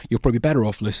Cow. You're probably better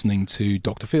off listening to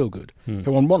Dr. Feelgood,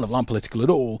 who on one level aren't political at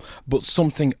all, but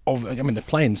something of, I mean, they're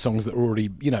playing songs that are already,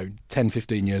 you know, 10,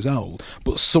 15 years old,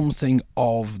 but something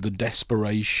of the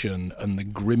desperation and the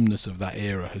grimness of that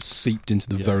era has seeped into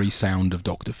the very sound of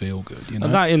Dr. Feelgood, you know?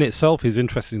 And that in itself is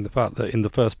interesting, the fact that in the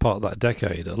first part of that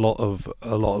decade, a lot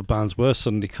of bands were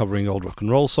suddenly covering old rock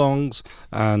and roll songs,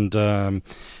 and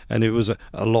it was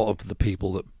a lot of the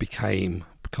people that became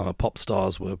kind of pop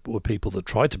stars were people that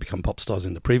tried to become pop stars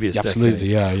in the previous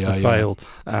decade, failed,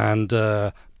 and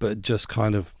but just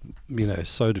kind of, you know,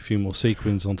 sewed a few more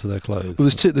sequins onto their clothes. Well,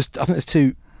 I think there's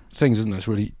two things, isn't there? It's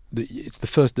really, it's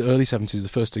the early 70s is the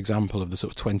first example of the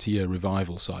sort of 20-year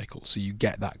revival cycle. So you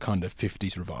get that kind of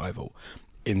 50s revival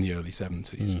in the early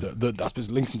 70s. That I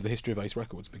suppose links into the history of Ace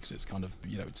Records, because it's kind of,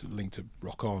 you know, it's linked to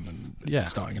Rock On and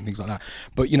starting and things like that.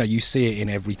 But, you know, you see it in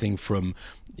everything from,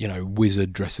 you know,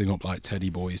 Wizard dressing up like Teddy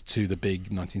Boys to the big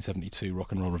 1972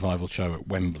 rock and roll revival show at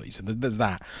Wembley. So there's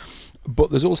that.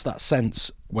 But there's also that sense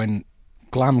when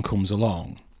glam comes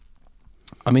along.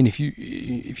 I mean, if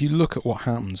you look at what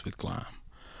happens with glam,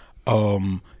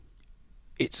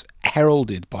 it's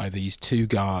heralded by these two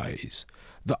guys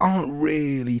that aren't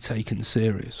really taken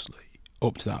seriously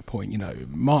up to that point. You know,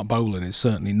 Mark Bolan is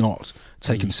certainly not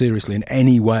taken seriously in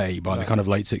any way by the kind of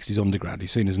late 60s underground.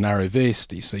 He's seen as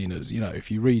narrativist, he's seen as, you know, if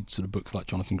you read sort of books like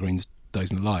Jonathan Green's Days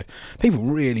in the Life, people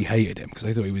really hated him because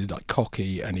they thought he was like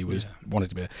cocky and he was wanted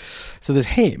to be so there's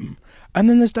him, and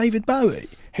then there's David Bowie,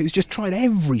 who's just tried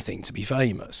everything to be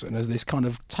famous, and as this kind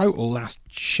of total last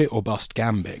shit or bust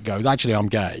gambit goes, actually I'm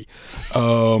gay,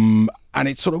 and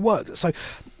it sort of works. So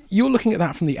you're looking at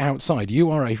that from the outside.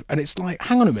 And it's like,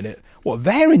 hang on a minute, what,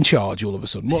 they're in charge all of a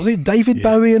sudden? What is it, David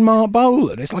Bowie and Mark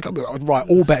Bolan? It's like, right,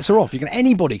 all bets are off.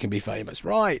 Anybody can be famous,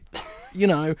 right? You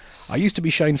know, I used to be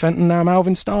Shane Fenton, now I'm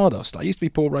Alvin Stardust. I used to be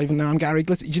Paul Raven, now I'm Gary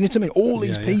Glitter. Do you know what I mean? All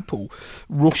these people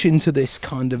rush into this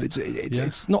kind of,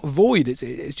 it's not void,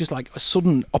 it's just like a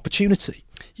sudden opportunity.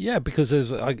 Yeah, because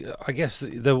there's, I guess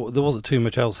there wasn't too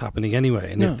much else happening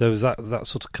anyway, and if there was that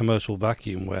sort of commercial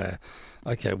vacuum where,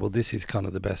 okay, well, this is kind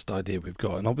of the best idea we've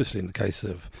got, and obviously in the case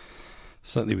of,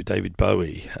 certainly with David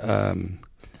Bowie,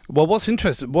 well, what's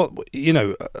interesting, you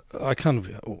know, I kind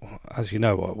of, as you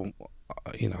know,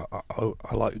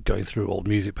 I like going through old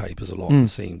music papers a lot and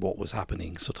seeing what was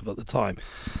happening sort of at the time,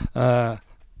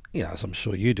 you know, as I'm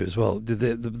sure you do as well.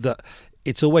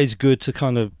 It's always good to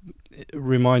kind of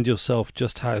remind yourself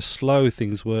just how slow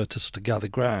things were to sort of gather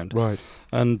ground. Right.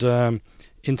 And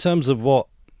in terms of what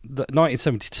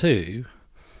 1972,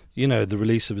 you know, the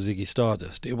release of Ziggy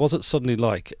Stardust, it wasn't suddenly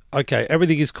like, okay,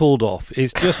 everything is called off.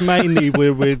 It's just mainly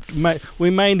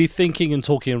we're mainly thinking and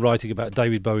talking and writing about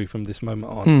David Bowie from this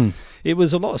moment on. It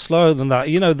was a lot slower than that.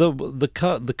 You know,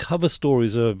 the cover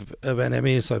stories of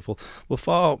NME and so forth were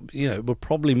were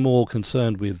probably more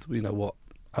concerned with, you know, what,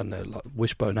 I don't know, like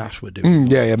Wishbone Ash were doing.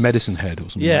 Medicine Head or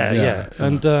something.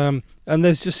 Yeah. And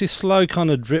there's just this slow kind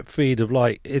of drip feed of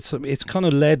like, it's kind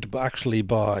of led actually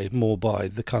by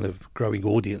the kind of growing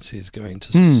audiences going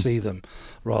to sort of see them,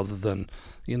 rather than,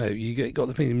 you know, you got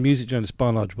the feeling music journalists by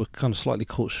and large were kind of slightly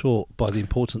caught short by the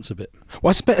importance of it.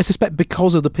 Well, I suspect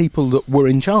because of the people that were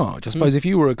in charge. I suppose if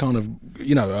you were a kind of,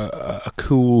 you know, a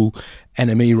cool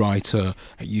NME writer,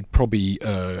 you'd probably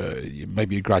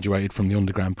maybe you graduated from the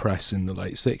underground press in the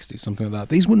late 60s, something like that.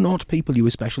 These were not people you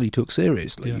especially took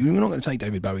seriously. You were not going to take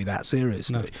David Bowie that seriously.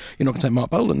 No. You're not going to take Mark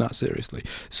Bolan that seriously.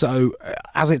 So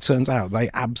as it turns out, they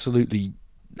absolutely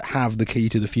have the key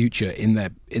to the future in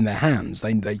their hands.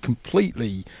 They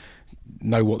completely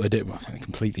know what they're doing. Well, they don't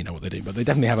completely know what they're doing, but they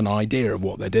definitely have an idea of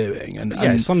what they're doing.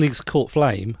 And something's caught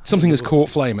flame. Something has caught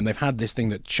flame, and they've had this thing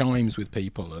that chimes with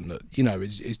people, and that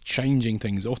is changing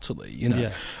things utterly.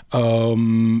 Yeah.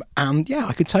 And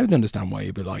I could totally understand why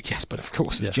you'd be like, yes, but of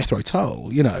course it's Jethro Tull.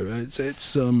 It's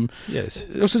yes.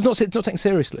 It's not taken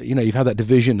seriously. You've had that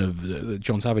division of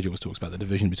John Savage always talks about the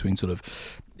division between sort of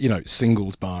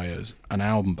singles buyers and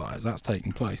album buyers. That's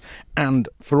taking place, and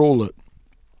for all that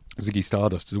Ziggy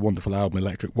Stardust is a wonderful album,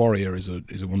 Electric Warrior is a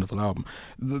wonderful album,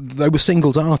 they were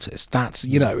singles artists. That's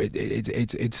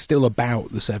it's still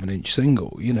about the 7-inch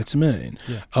single, to me.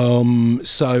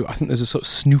 So I think there's a sort of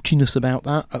snootiness about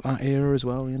that at that era as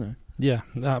well. Yeah,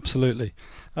 absolutely.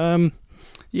 I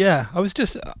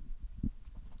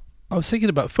was thinking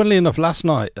about, funnily enough, last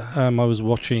night I was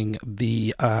watching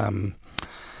the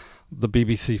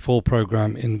BBC4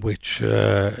 programme in which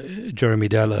Jeremy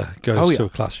Deller goes to a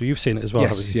classroom. You've seen it as well,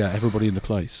 haven't you? Yeah, Everybody in the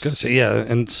Place.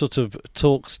 And sort of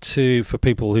talks to, for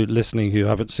people who listening who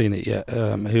haven't seen it yet,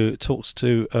 who talks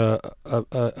to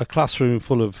a classroom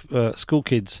full of school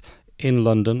kids in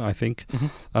London, I think,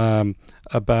 about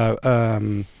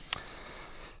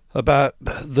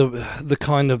the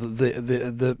kind of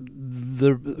the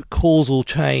causal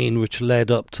chain which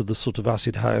led up to the sort of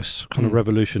acid house kind of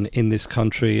revolution in this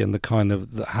country, and the kind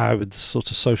of how the sort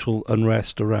of social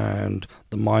unrest around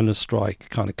the miners' strike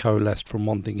kind of coalesced from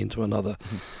one thing into another.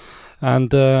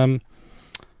 And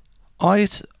I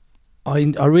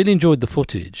really enjoyed the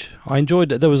footage. I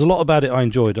enjoyed it. There was a lot about it I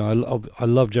enjoyed. I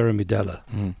love Jeremy Deller,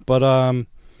 but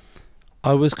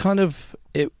I was kind of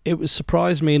it was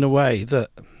surprised me in a way that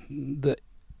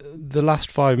the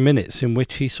last 5 minutes, in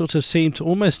which he sort of seemed to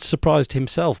almost surprised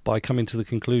himself by coming to the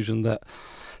conclusion that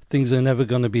things are never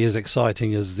going to be as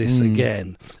exciting as this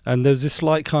again. And there's this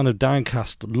slight kind of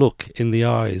downcast look in the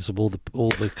eyes of all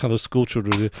the kind of school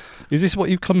children. Is this what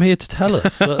you've come here to tell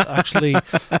us? That actually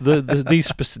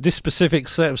this specific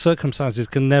set of circumstances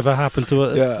can never happen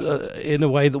to in a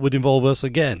way that would involve us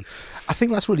again? I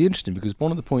think that's really interesting, because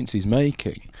one of the points he's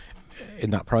making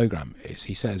in that programme is,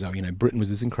 he says, Britain was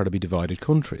this incredibly divided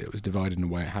country. It was divided in a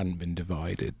way it hadn't been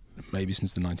divided maybe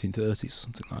since the 1930s or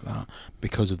something like that,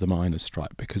 because of the miners'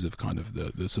 strike, because of kind of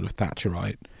the sort of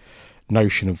Thatcherite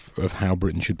notion of how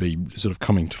Britain should be sort of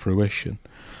coming to fruition.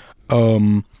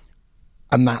 And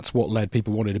that's what led,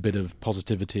 people wanted a bit of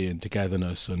positivity and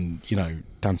togetherness, and,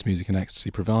 dance music and ecstasy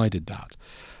provided that.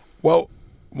 Well,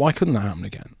 why couldn't that happen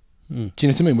again? Do you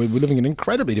know what I mean? We're living in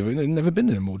incredibly different. We've never been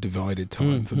in a more divided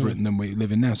time for Britain than we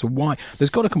live in now. So why? There's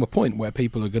got to come a point where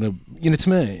people are going to, you know what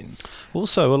I mean?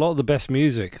 Also, a lot of the best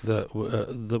music that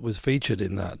was featured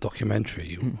in that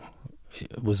documentary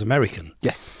was American.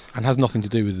 Yes, and has nothing to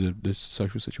do with the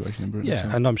social situation in Britain. Yeah,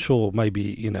 and I'm sure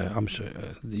maybe I'm sure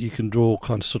you can draw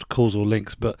kind of sort of causal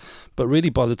links, but really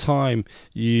by the time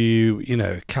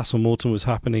Castle Morton was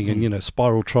happening, and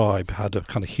Spiral Tribe had a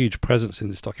kind of huge presence in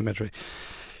this documentary.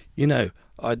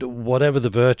 Whatever the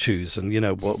virtues and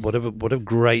whatever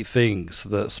great things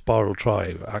that Spiral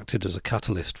Tribe acted as a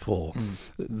catalyst for,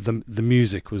 the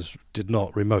music did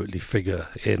not remotely figure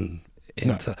into.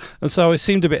 No. And so it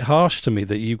seemed a bit harsh to me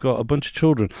that you've got a bunch of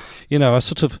children.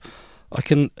 I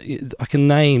can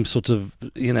name sort of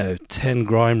 10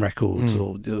 grime records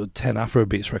or 10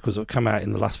 Afrobeats records that have come out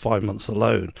in the last 5 months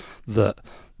alone that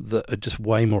are just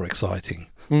way more exciting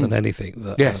than anything.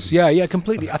 That, yes,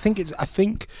 completely. I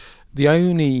think the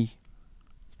only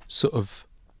sort of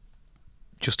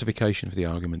justification for the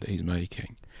argument that he's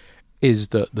making is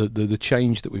that the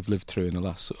change that we've lived through in the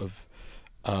last sort of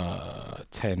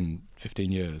 10,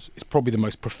 15 years is probably the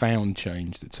most profound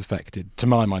change that's affected, to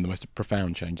my mind, the most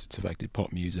profound change that's affected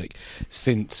pop music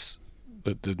since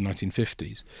the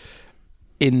 1950s.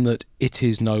 In that it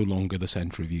is no longer the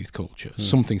centre of youth culture.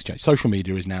 Something's changed. Social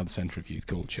media is now the centre of youth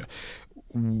culture.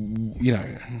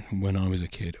 When I was a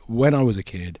kid,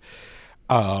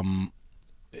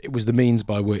 it was the means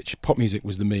by which pop music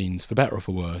was the means, for better or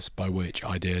for worse, by which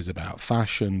ideas about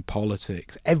fashion,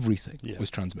 politics, everything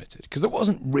was transmitted. Because there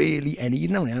wasn't really any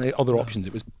other options.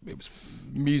 It was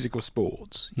music or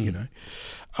sports,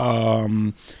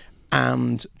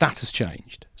 and that has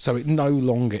changed. So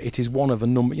it is one of a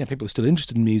number. People are still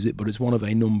interested in music, but it's one of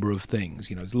a number of things.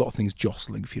 There's a lot of things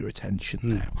jostling for your attention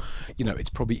now. It's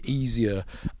probably easier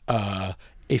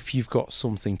if you've got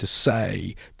something to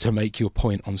say to make your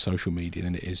point on social media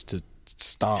than it is to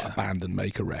start a band and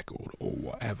make a record or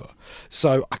whatever.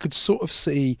 So I could sort of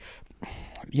see,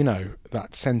 that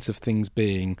sense of things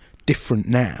being different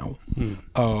now,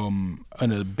 and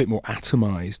a bit more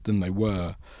atomised than they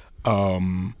were.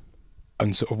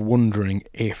 And sort of wondering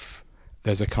if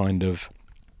there's a kind of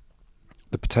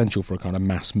the potential for a kind of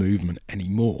mass movement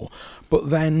anymore. But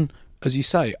then, as you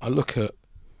say, I look at,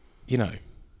 you know,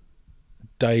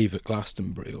 Dave at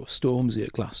Glastonbury or Stormzy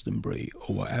at Glastonbury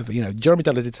or whatever. You know, Jeremy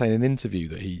Deller did say in an interview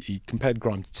that he compared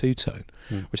grime to two-tone,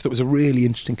 which I thought was a really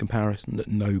interesting comparison that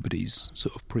nobody's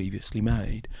sort of previously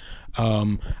made.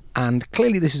 And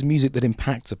clearly this is music that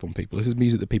impacts upon people. This is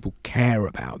music that people care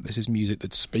about. This is music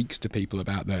that speaks to people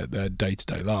about their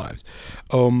day-to-day lives.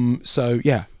 So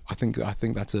yeah, I think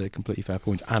that's a completely fair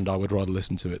point, and I would rather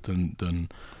listen to it than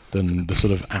the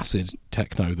sort of acid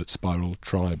techno that Spiral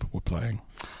Tribe were playing.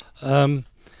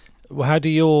 Well, how do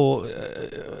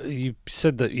you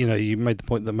said that, you know, you made the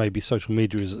point that maybe social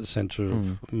media is at the centre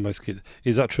of most kids.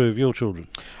 Is that true of your children?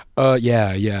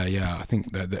 Yeah. I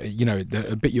think that you know,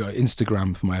 a bit your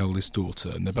Instagram for my eldest daughter,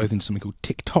 and they're both into something called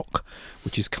TikTok,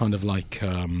 which is kind of like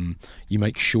you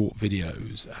make short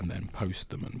videos and then post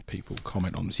them, and people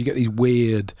comment on them. So you get these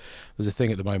weird. There's a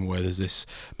thing at the moment where there's this.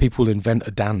 People invent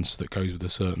a dance that goes with a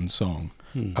certain song,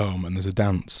 and there's a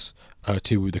dance.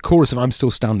 To the chorus of "I'm Still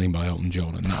Standing" by Elton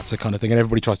John, and that's the kind of thing. And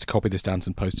everybody tries to copy this dance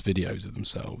and post videos of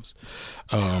themselves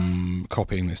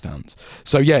copying this dance.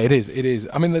 So yeah, it is.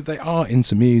 I mean, they are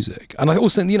into music, and I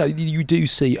also think, you know, you do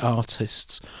see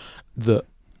artists that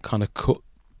kind of cut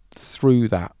through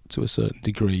that to a certain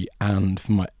degree. And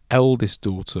for my eldest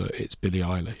daughter, it's Billie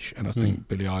Eilish, and I think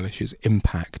Billie Eilish's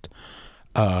impact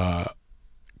on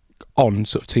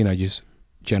sort of teenagers,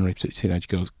 generally particularly teenage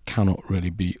girls, cannot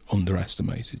really be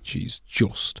underestimated. She's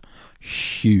just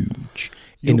huge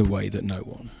in a way that no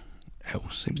one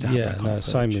else seems to have. Yeah, no,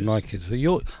 same with my kids.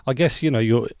 So I guess, you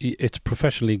know, it's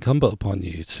professionally incumbent upon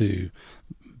you to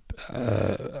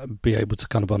be able to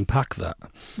kind of unpack that,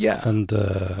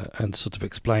 and sort of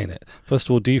explain it. First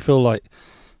of all, do you feel like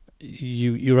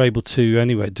you're able to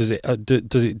anyway? Do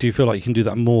you feel like you can do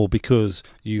that more because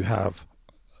you have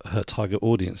her target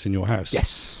audience in your house?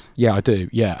 Yes. Yeah, I do.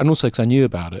 Yeah. And also because I knew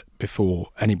about it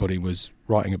before anybody was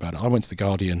writing about it. I went to The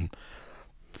Guardian,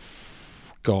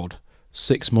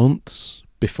 6 months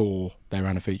before they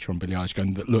ran a feature on Billie Eilish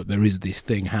going, look, there is this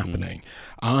thing happening.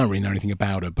 I don't really know anything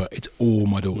about her, but it's all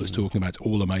my daughter's talking about. It's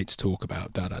all her mates talk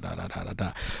about,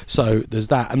 da-da-da-da-da-da. So there's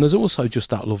that. And there's also just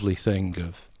that lovely thing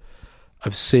of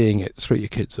seeing it through your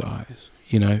kids' eyes,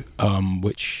 you know,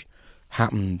 which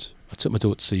happened. I took my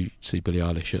daughter to see Billie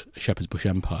Eilish at Shepherd's Bush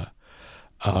Empire,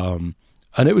 and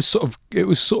it was sort of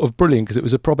brilliant because it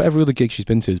was a proper. Every other gig she's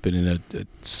been to has been in a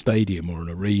stadium or an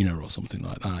arena or something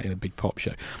like that, in a big pop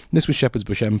show. And this was Shepherd's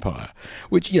Bush Empire,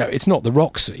 which, you know, it's not the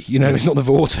Roxy, you know, it's not the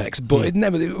Vortex, but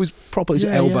it was proper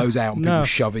elbows out and people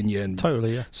shoving you and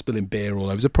spilling beer all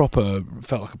over. It was a proper,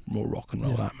 felt like a more rock and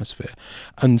roll atmosphere,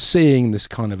 and seeing this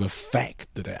kind of effect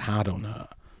that it had on her,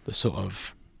 the sort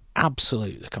of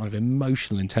absolute, the kind of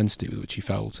emotional intensity with which she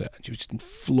felt it. She was just in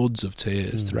floods of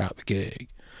tears throughout the gig.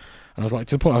 And I was like,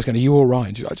 to the point I was going, are you all right?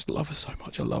 And she was, I just love her so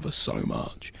much. I love her so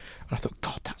much. And I thought,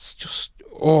 God, that's just,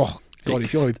 oh, God,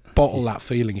 if you want to bottle that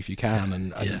feeling if you can.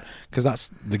 And because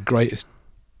that's the greatest,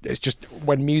 it's just,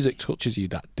 when music touches you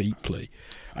that deeply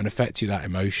and affects you that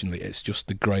emotionally, it's just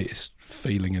the greatest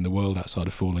feeling in the world outside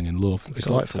of falling in love. It's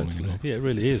like falling in love. Yeah, it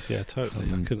really is. Yeah, totally.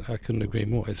 I couldn't agree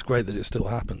more. It's great that it still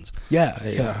happens. Yeah.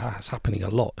 It's happening a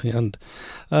lot. And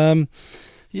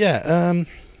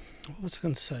what was I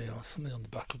going to say? Oh, something on the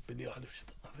back of Billie Eilish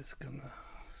that I was going to.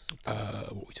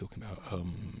 What were we talking about?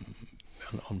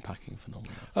 Unpacking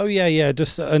phenomena. Oh yeah.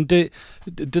 Just and do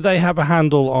they have a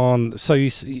handle on? So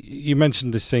you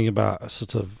mentioned this thing about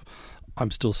sort of I'm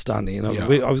Still Standing.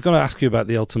 I was going to ask you about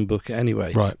the Elton book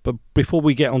anyway. Right. But before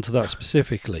we get onto that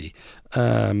specifically,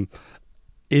 are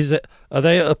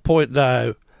they at a point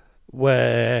now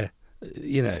where,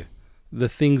 you know, the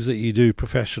things that you do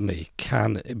professionally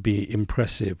can be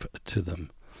impressive to them?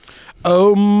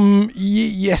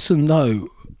 Yes and no.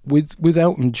 With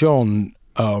Elton John,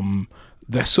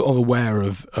 they're sort of aware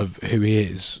of who he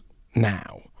is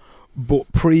now, but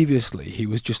previously he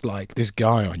was just like this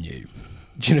guy I knew.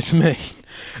 Do you know what I mean?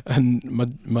 And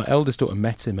my eldest daughter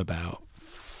met him about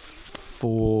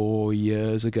 4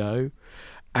 years ago,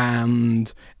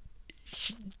 and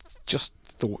she just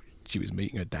thought she was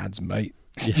meeting her dad's mate.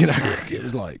 You know, it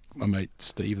was like my mate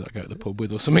Steve that I go to the pub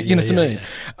with or something. You know what I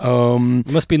mean?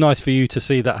 It must be nice for you to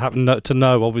see that happen. To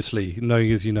know, obviously,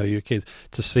 knowing as you know your kids,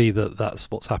 to see that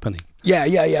that's what's happening. Yeah.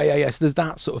 So there's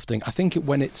that sort of thing. I think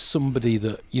when it's somebody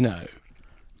that, you know,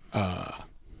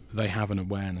 they have an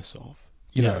awareness of,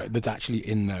 you know, that's actually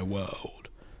in their world,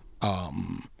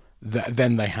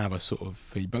 then they have a sort of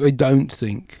feedback. They don't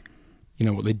think, you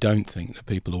know, what they don't think that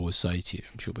people always say to you.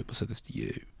 I'm sure people say this to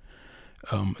you.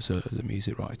 as a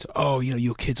music writer. Oh,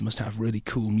 your kids must have really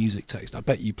cool music taste. I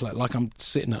bet you play, like I'm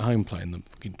sitting at home playing the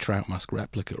fucking Trout Mask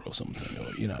replica or something,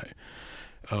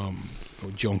 or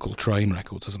John Coltrane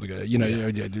records or something.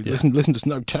 Listen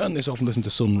to turn this off and listen to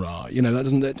Sun Ra.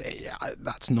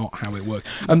 That's not how it works.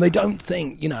 And they don't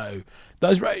think,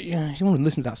 those you want to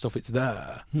listen to that stuff, it's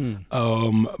there.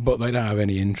 But they don't have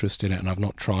any interest in it, and I've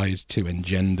not tried to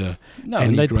engender. No,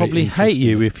 and they'd probably hate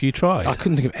you if you tried. I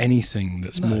couldn't think of anything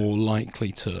that's more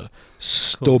likely to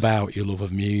stub out your love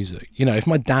of music. If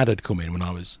my dad had come in when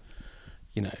I was,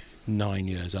 9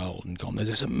 years old and gone, there's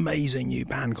this amazing new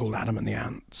band called Adam and the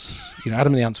Ants.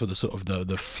 Adam and the Ants were the sort of the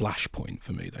flashpoint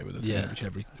for me. They were the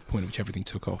thing point at which everything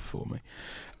took off for me.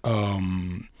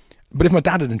 But if my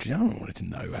dad had introduced, I don't want to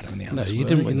know Adam and the Ants. No, you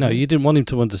didn't. No, you didn't want him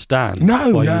to understand.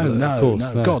 No.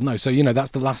 God, no. So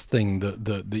that's the last thing that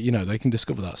they can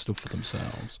discover that stuff for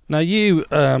themselves. Now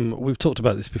we've talked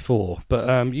about this before,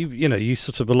 but you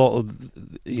sort of a lot of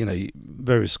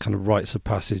various kind of rites of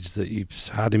passage that you've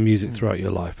had in music throughout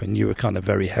your life, and you were kind of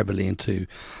very heavily into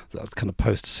that kind of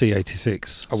post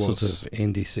C86 sort of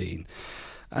indie scene,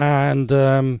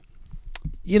 and.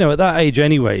 At that age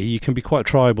anyway, you can be quite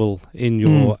tribal in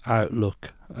your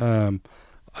outlook. I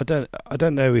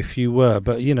don't know if you were,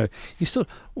 but you still.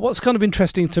 What's kind of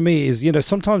interesting to me is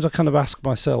sometimes I kind of ask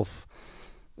myself,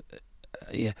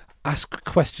 ask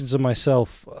questions of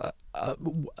myself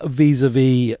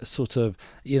vis-a-vis sort of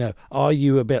are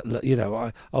you a bit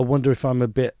I wonder if I'm a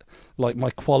bit like my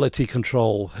quality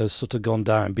control has sort of gone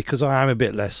down because I am a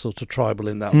bit less sort of tribal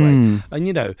in that way,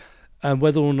 and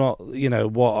whether or not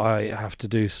what I have to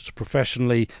do sort of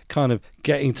professionally, kind of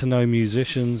getting to know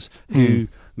musicians who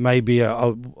maybe I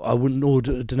wouldn't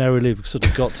ordinarily have sort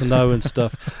of got to know and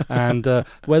stuff, and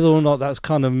whether or not that's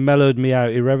kind of mellowed me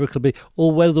out irrevocably,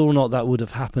 or whether or not that would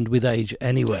have happened with age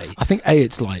anyway. I think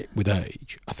it's like with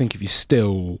age. I think if you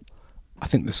still, I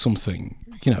think there's something,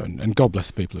 and God bless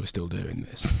the people who are still doing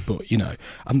this, but and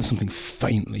there's something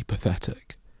faintly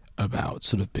pathetic about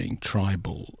sort of being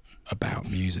tribal about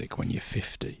music when you're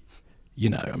 50.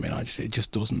 It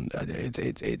just doesn't.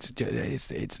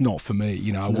 It's not for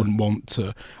me. I wouldn't want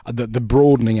to. The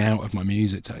broadening out of my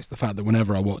music taste, the fact that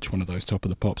whenever I watch one of those Top of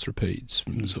the Pops repeats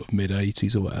from sort of mid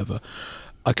 '80s or whatever,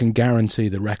 I can guarantee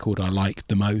the record I liked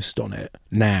the most on it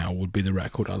now would be the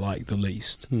record I liked the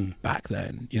least back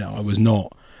then. I was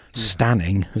not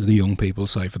stanning, as the young people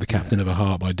say, for The Captain of a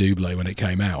Heart by Doublé when it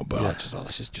came out, but I just thought,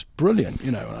 this is just brilliant,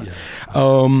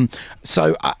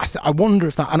 So I wonder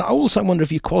if that, and I also wonder if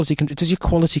does your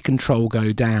quality control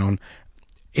go down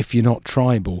if you're not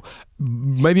tribal?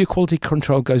 Maybe your quality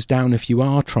control goes down if you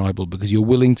are tribal, because you're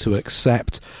willing to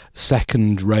accept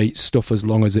second-rate stuff as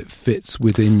long as it fits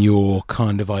within your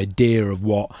kind of idea of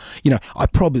what. I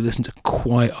probably listened to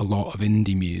quite a lot of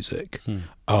indie music in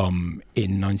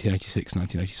 1986,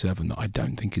 1987 that I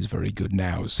don't think is very good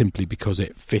now, simply because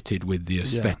it fitted with the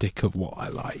aesthetic of what I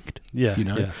liked.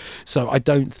 So I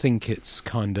don't think it's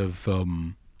kind of.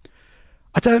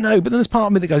 I don't know, but then there's part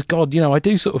of me that goes, God, I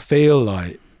do sort of feel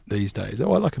like these days, I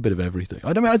like a bit of everything.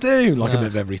 I do like a bit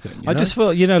of everything. I just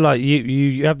feel, like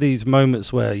you have these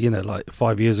moments where, like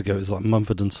 5 years ago, it was like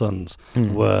Mumford & Sons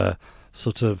were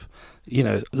sort of,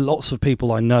 lots of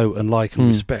people I know and like and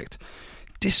respect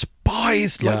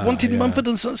despised, wanted Mumford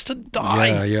 & Sons to die.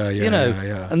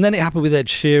 And then it happened with Ed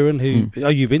Sheeran, who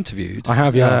you've interviewed. I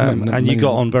have, and you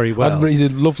got on very well. He's a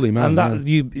lovely man. And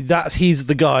he's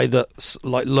the guy that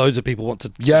like loads of people want to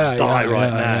die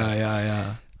right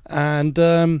now. And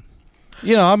I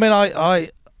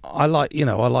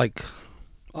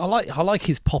like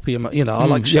his poppy. I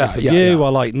like Shape of You. I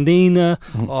like Nina.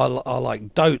 I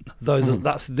like Don't. Those are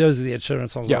the Ed Sheeran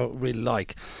songs I really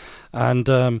like. And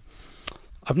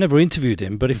I've never interviewed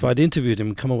him, but if I'd interviewed him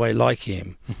and come away liking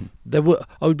him, I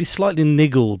would be slightly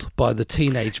niggled by the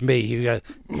teenage me who go,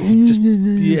 do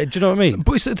you know what I mean?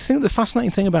 But the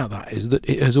fascinating thing about that is that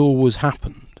it has always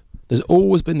happened. There's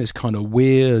always been this kind of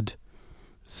weird.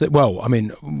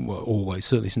 Always,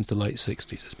 certainly since the late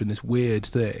 60s, there's been this weird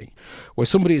thing where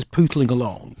somebody is pootling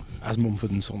along, as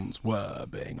Mumford & Sons were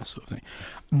being a sort of thing,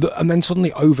 and then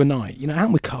suddenly overnight, it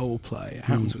happened with Coldplay, it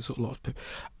happens with sort of lots of people,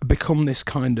 become this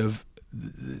kind of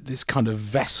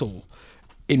vessel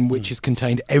in which is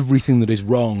contained everything that is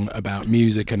wrong about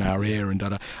music and our ear and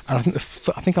da-da. And I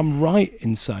think I'm right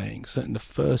in saying certainly the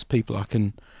first people I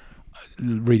can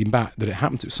reading back that it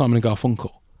happened to Simon and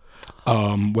Garfunkel.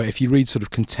 Where if you read sort of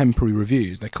contemporary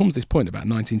reviews, there comes this point about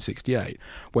 1968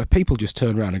 where people just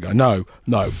turn around and go, no,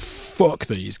 fuck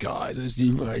these guys.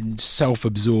 It's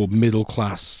self-absorbed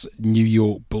middle-class New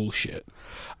York bullshit.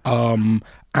 And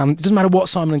And it doesn't matter what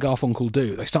Simon and Garfunkel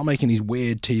do. They start making these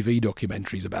weird TV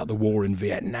documentaries about the war in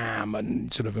Vietnam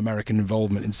and sort of American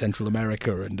involvement in Central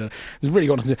America. And it's really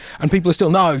got nothing to do. And people are still,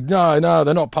 no,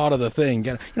 they're not part of the thing.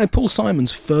 You know, Paul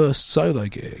Simon's first solo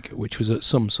gig, which was at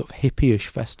some sort of hippie-ish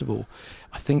festival,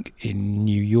 I think in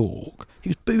New York, he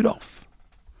was booed off.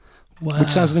 Wow. Which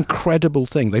sounds an incredible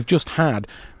thing. They've just had,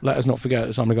 let us not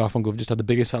forget, Simon and Garfunkel have just had the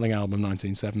biggest selling album in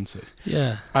 1970.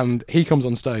 Yeah. And he comes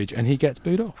on stage and he gets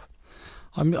booed off.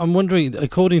 I'm wondering,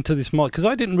 according to this, because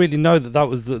I didn't really know that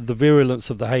was the virulence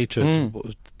of the hatred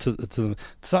to them.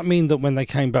 Does that mean that when they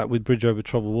came back with Bridge Over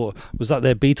Troubled Water, was that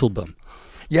their Beatlebum?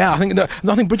 Yeah, I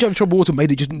think Bridge Over Troubled Water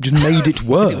made it just made it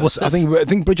worse. I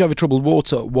think Bridge Over Troubled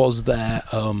Water was their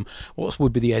what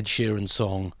would be the Ed Sheeran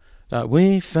song? That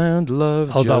we found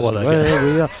love just where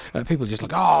we are. People are just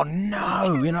like, oh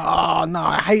no,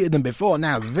 I hated them before.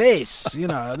 Now this,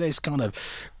 this kind of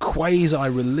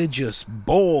quasi-religious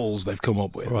balls they've come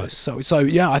up with. Right. So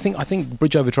yeah, I think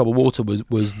Bridge Over Troubled Water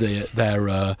was their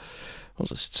what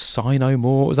was it, Sigh No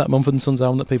More? Was that Mumford and Sons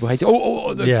album that people hated?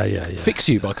 Yeah. Fix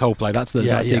You by Coldplay. That's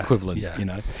the equivalent.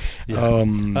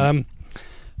 Yeah.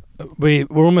 We're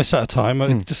almost out of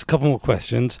time. Just a couple more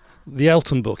questions. The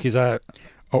Elton book is out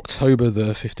October the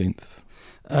 15th.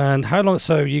 And how long?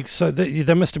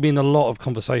 There must have been a lot of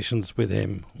conversations with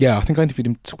him. Yeah, I think I interviewed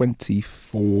him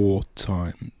 24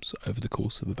 times over the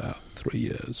course of about 3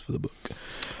 years for the book.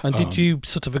 And did you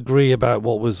sort of agree about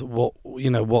what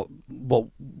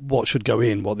should go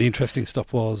in, what the interesting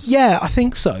stuff was? Yeah, I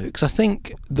think so, because I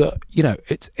think that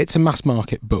it's a mass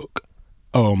market book.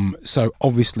 So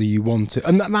obviously you want to,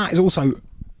 and that is also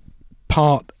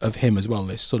part of him as well,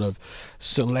 this sort of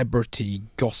celebrity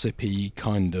gossipy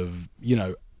kind of,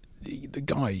 the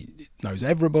guy knows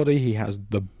everybody. He has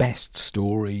the best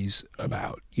stories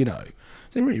about,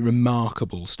 really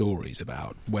remarkable stories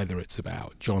about whether it's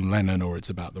about John Lennon or it's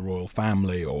about the royal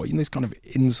family or this kind of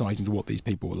insight into what these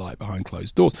people were like behind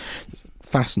closed doors. It's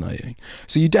fascinating.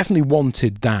 So you definitely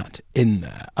wanted that in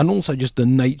there, and also just the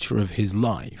nature of his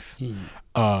life,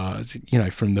 from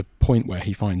the point where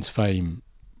he finds fame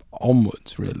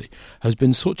onwards, really, has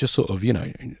been such a sort of,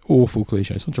 awful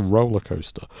cliche, such a roller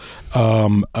coaster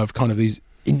of kind of these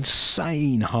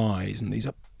insane highs and these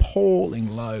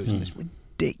appalling lows and this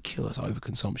ridiculous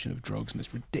overconsumption of drugs and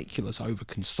this ridiculous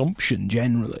overconsumption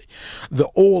generally, that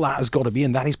all that has got to be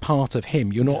in. That is part of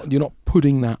him. You're not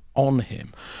putting that on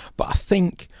him. But I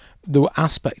think there were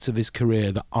aspects of his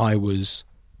career that I was,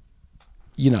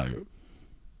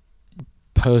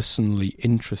 personally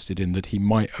interested in, that he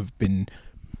might have been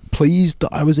pleased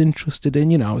that I was interested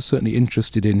in. I was certainly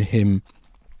interested in him,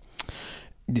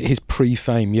 his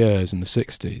pre-fame years in the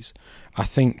 60s. I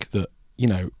think that,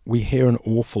 we hear an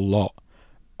awful lot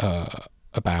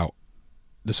about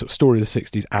the sort of story of the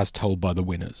 60s as told by the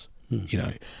winners.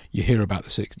 You hear about the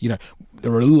 60s.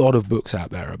 There are a lot of books out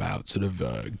there about sort of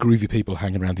groovy people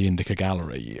hanging around the Indica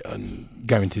Gallery and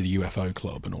going to the UFO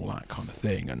club and all that kind of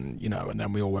thing. And, and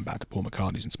then we all went back to Paul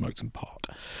McCartney's and smoked some pot.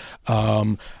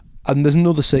 And there's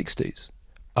another 60s.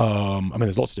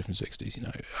 There's lots of different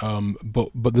 60s,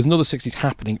 but there's another 60s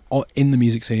happening in the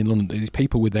music scene in London. These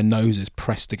people with their noses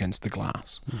pressed against the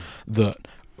glass. That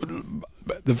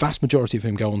the vast majority of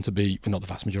him go on to be, not the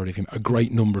vast majority of him, a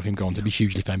great number of him go on to be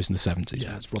hugely famous in the 70s.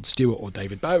 Yeah. It's Rod Stewart or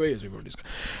David Bowie, as we've already discussed.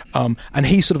 And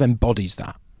he sort of embodies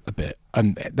that a bit.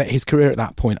 And his career at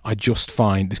that point, I just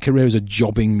find, his career as a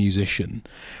jobbing musician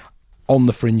on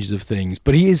the fringes of things,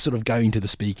 but he is sort of going to the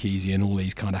Speakeasy and all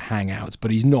these kind of hangouts, but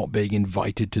he's not being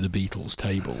invited to the Beatles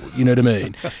table. You know what I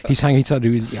mean? I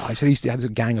said he had a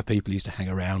gang of people he used to hang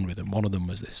around with, and one of them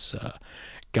was this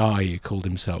guy who called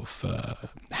himself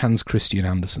Hans Christian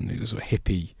Andersen, who was a sort of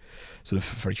hippie, sort of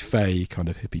very fey kind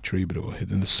of hippie troubadour,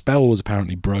 and the spell was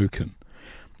apparently broken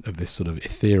of this sort of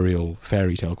ethereal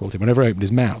fairy tale quality. Whenever he opened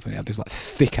his mouth, he had this like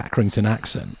thick Accrington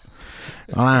accent.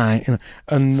 All right,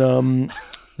 and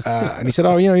he said,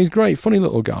 he's great, funny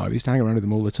little guy. We used to hang around with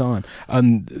him all the time.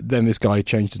 And then this guy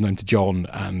changed his name to John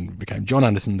and became John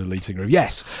Anderson, the lead singer of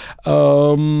Yes.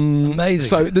 Amazing.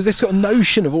 So there's this sort of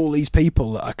notion of all these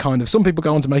people that are kind of, some people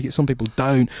go on to make it, some people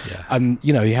don't. Yeah. And,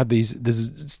 he had there's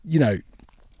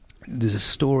a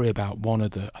story about one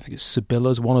of the, I think it's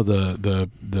Sibylla's, one of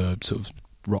the sort of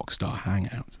rock star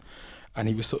hangouts. And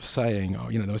he was sort of saying,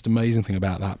 the most amazing thing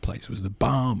about that place was the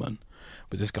barman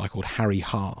was this guy called Harry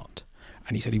Hart.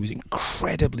 And he said he was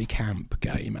incredibly camp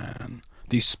gay man.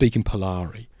 They used to speak in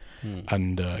Polari.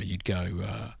 And you'd go...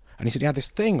 and he said he had this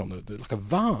thing on like a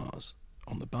vase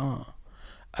on the bar.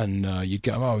 And you'd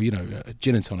go, a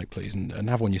gin and tonic, please, and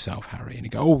have one yourself, Harry. And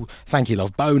he'd go, oh, thank you,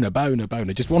 love, boner.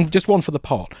 Just one for the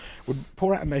pot. Would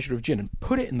pour out a measure of gin and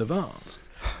put it in the vase.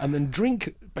 and then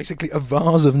drink basically a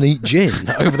vase of neat gin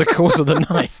over the course of the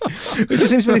night. It just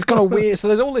seems to be this kind of weird. So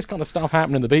there's all this kind of stuff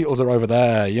happening. The Beatles are over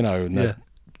there, you know, and they're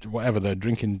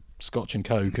drinking scotch and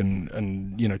coke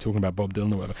and you know, talking about Bob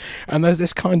Dylan or whatever. And there's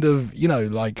this kind of, you know,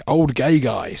 like old gay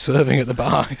guy serving at the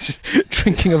bar,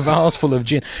 drinking a vase full of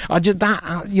gin.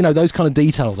 You know, those kind of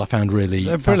details I found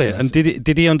really brilliant. And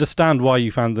did he understand why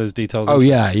you found those details? Oh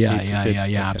yeah,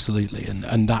 absolutely.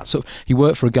 And that sort of, he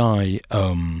worked for a guy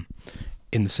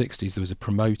in the 60s. There was a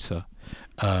promoter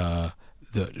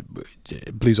that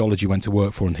Bluesology went to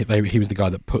work for, and he was the guy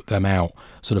that put them out,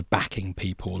 sort of backing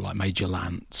people like Major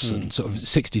Lance and sort of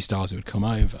 60 stars who would come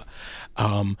over.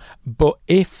 But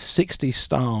if 60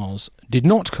 stars did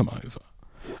not come over,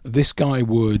 this guy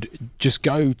would just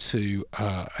go to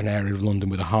an area of London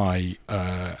with a high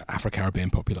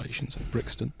Afro-Caribbean population, so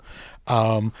Brixton,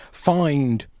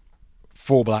 find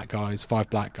 4 black guys, 5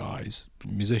 black guys,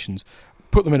 musicians,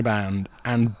 put them in a band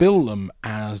and bill them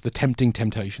as the Tempting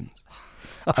Temptations.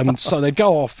 And so they'd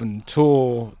go off and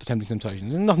tour the Tempting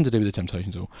Temptations, and nothing to do with the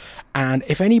Temptations at all. And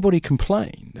if anybody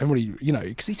complained, everybody, you know,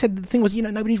 because he said the thing was, you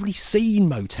know, nobody's really seen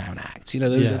Motown acts, you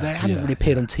know, they hadn't really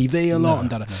appeared on TV a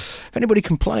lot. No. If anybody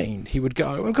complained, he would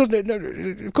go, of course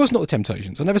not the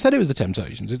Temptations. I never said it was the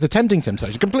Temptations. It's the Tempting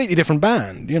Temptations, completely different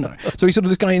band, you know. So he sort of,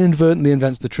 this guy inadvertently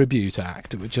invents the tribute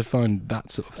act, which I find that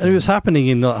sort of thing. And it was happening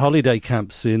in holiday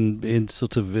camps in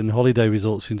holiday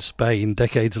resorts in Spain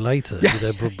decades later.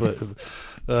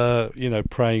 You know,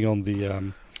 preying on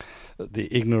the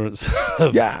ignorance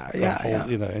of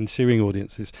you know, ensuing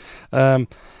audiences. I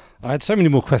had so many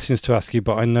more questions to ask you,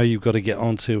 but I know you've got to get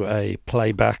onto a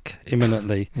playback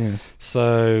imminently.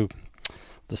 So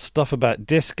the stuff about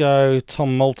disco,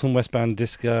 Tom Moulton, Westbound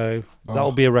Disco,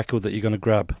 that'll be a record that you're going to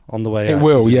grab on the way out. It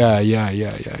will, yeah.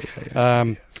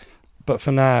 But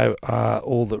for now,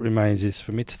 all that remains is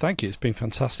for me to thank you. It's been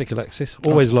fantastic, Alexis.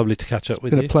 Always lovely to catch up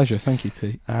with you. It's been a pleasure. Thank you,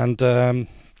 Pete. And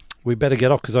we better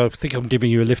get off because I think I'm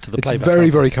giving you a lift to the playback. It's very,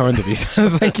 very kind of you.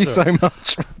 Thank you so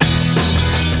much.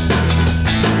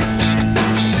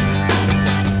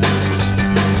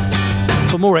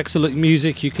 For more excellent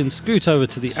music, you can scoot over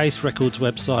to the Ace Records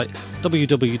website,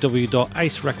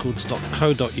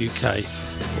 www.acerecords.co.uk,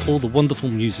 for all the wonderful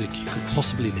music you could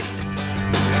possibly need.